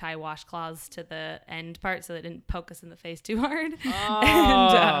would like tie washcloths to the end part so they didn't poke us in the face too hard.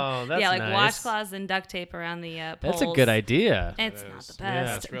 Oh, that's yeah, like nice. washcloths and duct tape around the poles. That's a good idea. It's not the Yeah.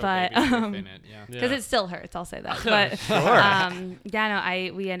 best, It's real but baby grip in it, yeah. because it still hurts. I'll say that. But yeah,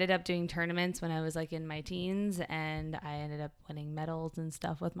 no, we ended up doing tournaments when I was like in my teens, and I ended up winning medals and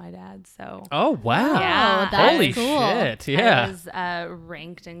stuff with my dad. So Oh, wow. Yeah. that's Holy cool. shit. I Yeah. was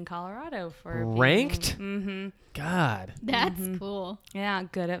ranked in Colorado for Ranked? Mm-hmm. God. That's cool. Yeah,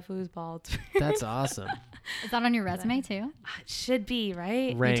 good at foosball. That's awesome. Is that on your resume too? It should be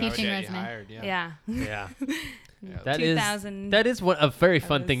right. Ranked. Teaching Yeah, you resume. hired, yeah. Yeah. Yeah. Yeah. That is 2000 that is a very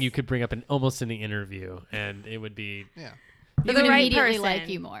fun thing was- you could bring up in almost any interview, and it would be Yeah. For You the would right immediately person. like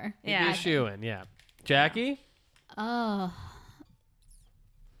you more. Yeah. a shoe-in. Yeah. Jackie? Oh,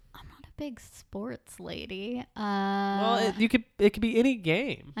 I'm not a big sports lady. Well, it could be any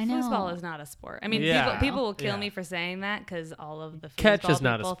game. I know. Foosball is not a sport. I mean, Yeah. people will kill Yeah. me for saying that because all of the Catch foosball is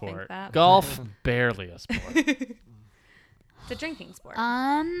not a people think sport. that. Golf, barely a sport. It's a drinking sport.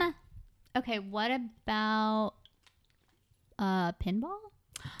 Okay, what about pinball?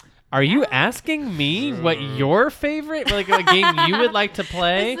 Are you asking me what your favorite, like a game you would like to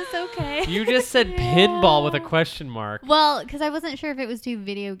play? Is this okay? You just said pinball with a question mark. Well, because I wasn't sure if it was too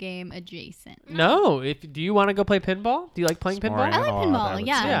video game adjacent. No. Do you want to go play pinball? Do you like playing Smart. pinball? I like Odd, I pinball. would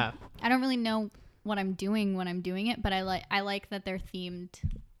Yeah. say. Yeah. I don't really know what I'm doing when I'm doing it, but I like that they're themed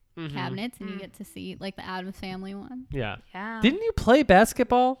cabinets, and you get to see like the Addams Family one. Yeah. Yeah. Didn't you play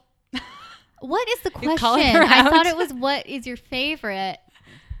basketball? What is the You call question? her I thought out. it was what is your favorite.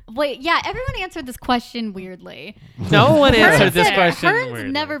 Wait, yeah, everyone answered this question weirdly. No one answered this Said question. Hearns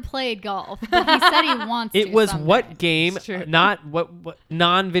weirdly. never played golf, but he said he wants to. It was someday. what game, It's true. not what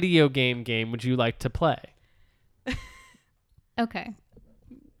non-video game would you like to play? Okay.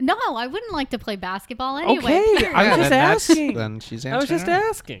 No, I wouldn't like to play basketball anyway. Okay, period. I was just then that's- asking. Then she's I was just answering right.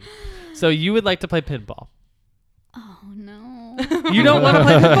 asking. So you would like to play pinball? Oh no. You don't want to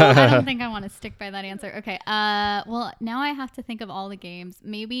play pinball? I don't think I want to stick by that answer. Okay. Well, now I have to think of all the games.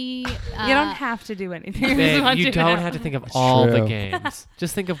 Maybe You don't have to do anything. I just Babe, want you to don't know. have to think of all the true. games.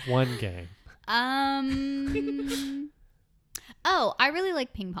 Just think of one game. Oh, I really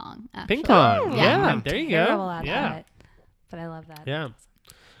like ping pong. Actually. Ping pong. Yeah. Yeah, I'm there you terrible go. at Yeah. that, but I love that. Yeah.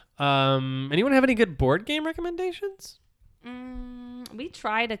 Anyone have any good board game recommendations? We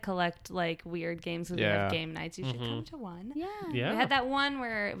try to collect like weird games because we Yeah. have game nights. You should come to one. Yeah. Yeah. We had that one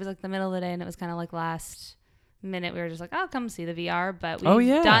where it was like the middle of the day and it was kind of like last minute. We were just like, oh, come see the VR. But we've Oh,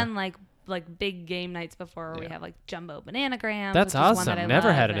 yeah. done like big game nights before where we Yeah. have like jumbo bananagrams. That's which is one awesome. that I Never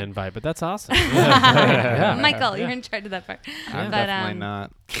love, had an and- invite, but that's awesome. Yeah. Michael, you're in charge of that part. I'm But, definitely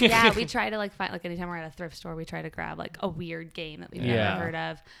not. yeah, we try to like find like anytime we're at a thrift store, we try to grab like a weird game that we've Yeah. never heard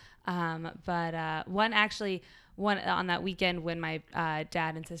of. But one actually, on that weekend when my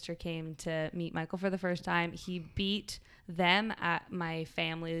dad and sister came to meet Michael for the first time, he beat them at my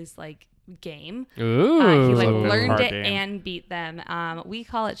family's like game. Ooh. He like Ooh. learned Hard it game. and beat them. We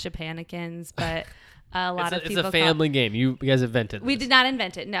call it Shapanikins, but a lot of It's people a family game. You guys invented we this. did not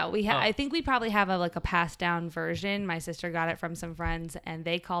invent it. No, we Oh. I think we probably have a passed down version. My sister got it from some friends, and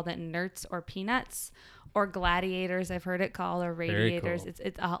they called it Nerds or Peanuts or Gladiators. I've heard it called, or Very Radiators.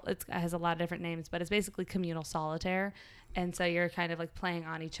 cool. It has a lot of different names, but it's basically communal solitaire. And so you're kind of like playing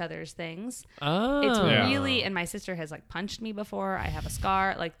on each other's things. Oh. It's really, and my sister has like punched me before. I have a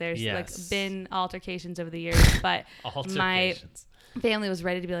scar. Like there's Yes. like been altercations over the years, but my Altercations. family was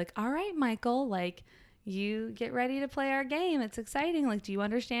ready to be like, all right, Michael, like you get ready to play our game. It's exciting. Like, do you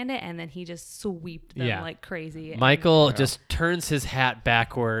understand it? And then he just sweeped them Yeah. like crazy. Michael just turns his hat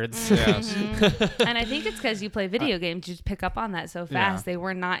backwards. Yes. And I think it's because you play video games. You just pick up on that so fast. They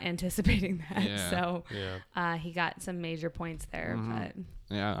were not anticipating that. Yeah. So Yeah. he got some major points there. But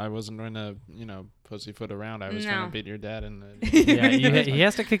Yeah, I wasn't going to, pussyfoot around. I was No. going to beat your dad. And Yeah, he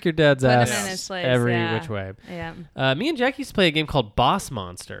has to kick your dad's Put him ass in his place, every yeah. which way. yeah. Me and Jackie used to play a game called Boss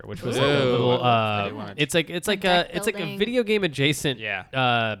Monster, which was like a Ooh. little. I do want- It's like a building. video game adjacent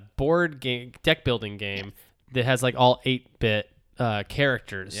board game, deck building game that has like all 8-bit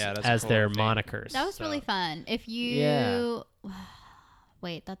characters Yeah, that's as cool. their Neat. monikers. That was really fun. If you Yeah.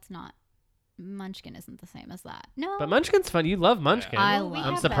 wait, that's not Munchkin. Isn't the same as that? No, But Munchkin's fun. You love Munchkin. I we love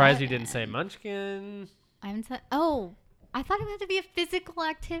I'm have surprised that. you didn't say Munchkin. I haven't said. Oh, I thought it had to be a physical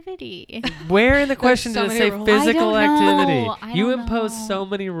activity. Where in the question so did it many say rules. physical I don't know. activity? I You don't impose know. so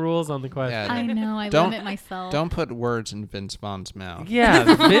many rules on the question. Yeah. I know. I Don't- limit myself. Don't put words in Vince Vaughn's mouth.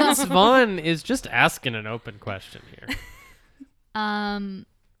 Yeah, Vince Vaughn is just asking an open question here.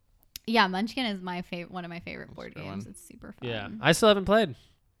 Yeah, Munchkin is my favorite. One of my favorite board a good games. one. It's super fun. Yeah, I still haven't played.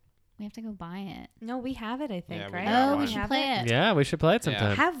 We have to go buy it. No, we have it, I think, Yeah, we right? got Oh, one. we should have play it. Yeah, we should play it Yeah.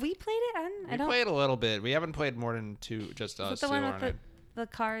 sometime. Have we played it? I We don't. played a little bit. We haven't played more than just Is us it the one two with on the, it. the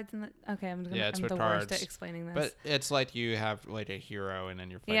cards and the? Okay, I'm Yeah, it's I'm with the worst cards. at explaining this. But it's like you have like a hero and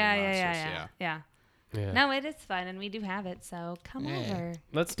then you're fighting yeah, monsters. yeah. Yeah. No, it is fun, and we do have it. So come Yeah. over.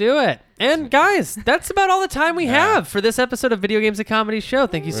 Let's do it. And guys, that's about all the time we Yeah. have for this episode of Video Games, a Comedy Show.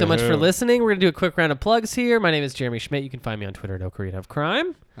 Thank you so much for Woohoo. listening. We're going to do a quick round of plugs here. My name is Jeremy Schmidt. You can find me on Twitter at Ocarina of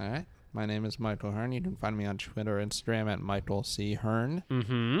Crime. All right. My name is Michael Hearn. You can find me on Twitter or Instagram at Michael C. Hearn.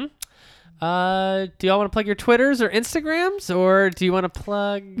 Mm-hmm. Do y'all want to plug your Twitters or Instagrams, or do you want to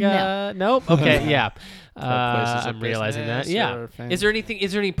plug? No. Nope. Okay. Yeah. places of I'm realizing that. business Yeah. or fame. Is there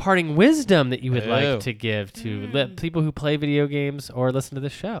any parting wisdom that you would like Oh. to give to people who play video games or listen to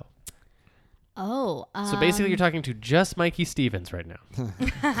this show? Oh, So basically, you're talking to just Mikey Stevens right now.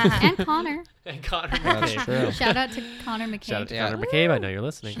 and Connor. And Connor That's McCabe. true. Shout out to Connor McKay. Shout out to Yeah. Connor McCabe. I know you're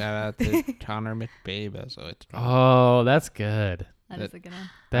listening. Shout out to Connor McBabe. So it's Oh, that's good. That is a good one.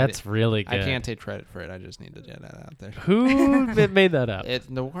 That's really good. I can't take credit for it. I just need to get that out there. Who made that up?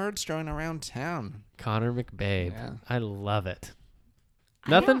 The word's going around town. Connor McBabe. Yeah. I love it.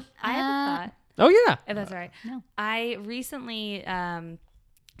 Nothing? I have a thought. Oh, yeah. If that's all right. No. I recently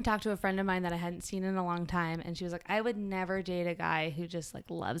talked to a friend of mine that I hadn't seen in a long time, and she was like, I would never date a guy who just like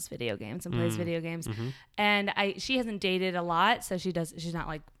loves video games and plays video games. And she hasn't dated a lot, so she's not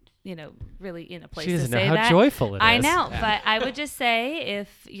like, really in a place She to doesn't say know how that. joyful it is. I know, but I would just say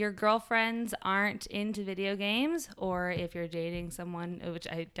if your girlfriends aren't into video games, or if you're dating someone, which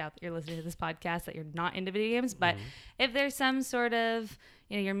I doubt that you're listening to this podcast, that you're not into video games, but if there's some sort of,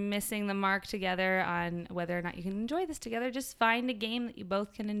 you're missing the mark together on whether or not you can enjoy this together, just find a game that you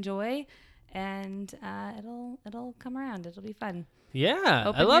both can enjoy, and it'll come around. It'll be fun. Yeah,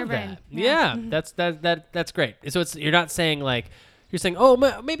 Open I love your brain. that. Yeah. Yeah, that's great. So you're not saying like you're saying,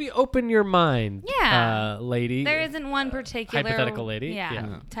 maybe open your mind, Yeah. lady. There isn't one particular hypothetical lady. yeah,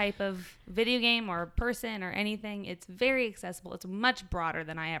 Yeah. type of video game or person or anything. It's very accessible. It's much broader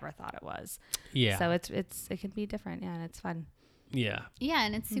than I ever thought it was. Yeah, So it can be different. Yeah, and it's fun. yeah, Yeah,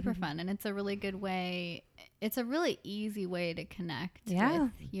 and it's super fun, and it's a really good way. It's a really easy way to connect Yeah.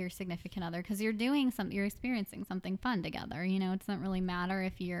 with your significant other because you're doing something, you're experiencing something fun together. It doesn't really matter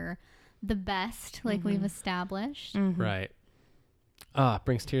if you're the best, like we've established. right. Ah, it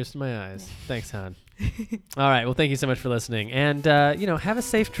brings tears to my eyes. Thanks, hon. All right. Well, thank you so much for listening, and have a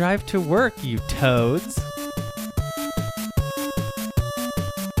safe drive to work, you toads.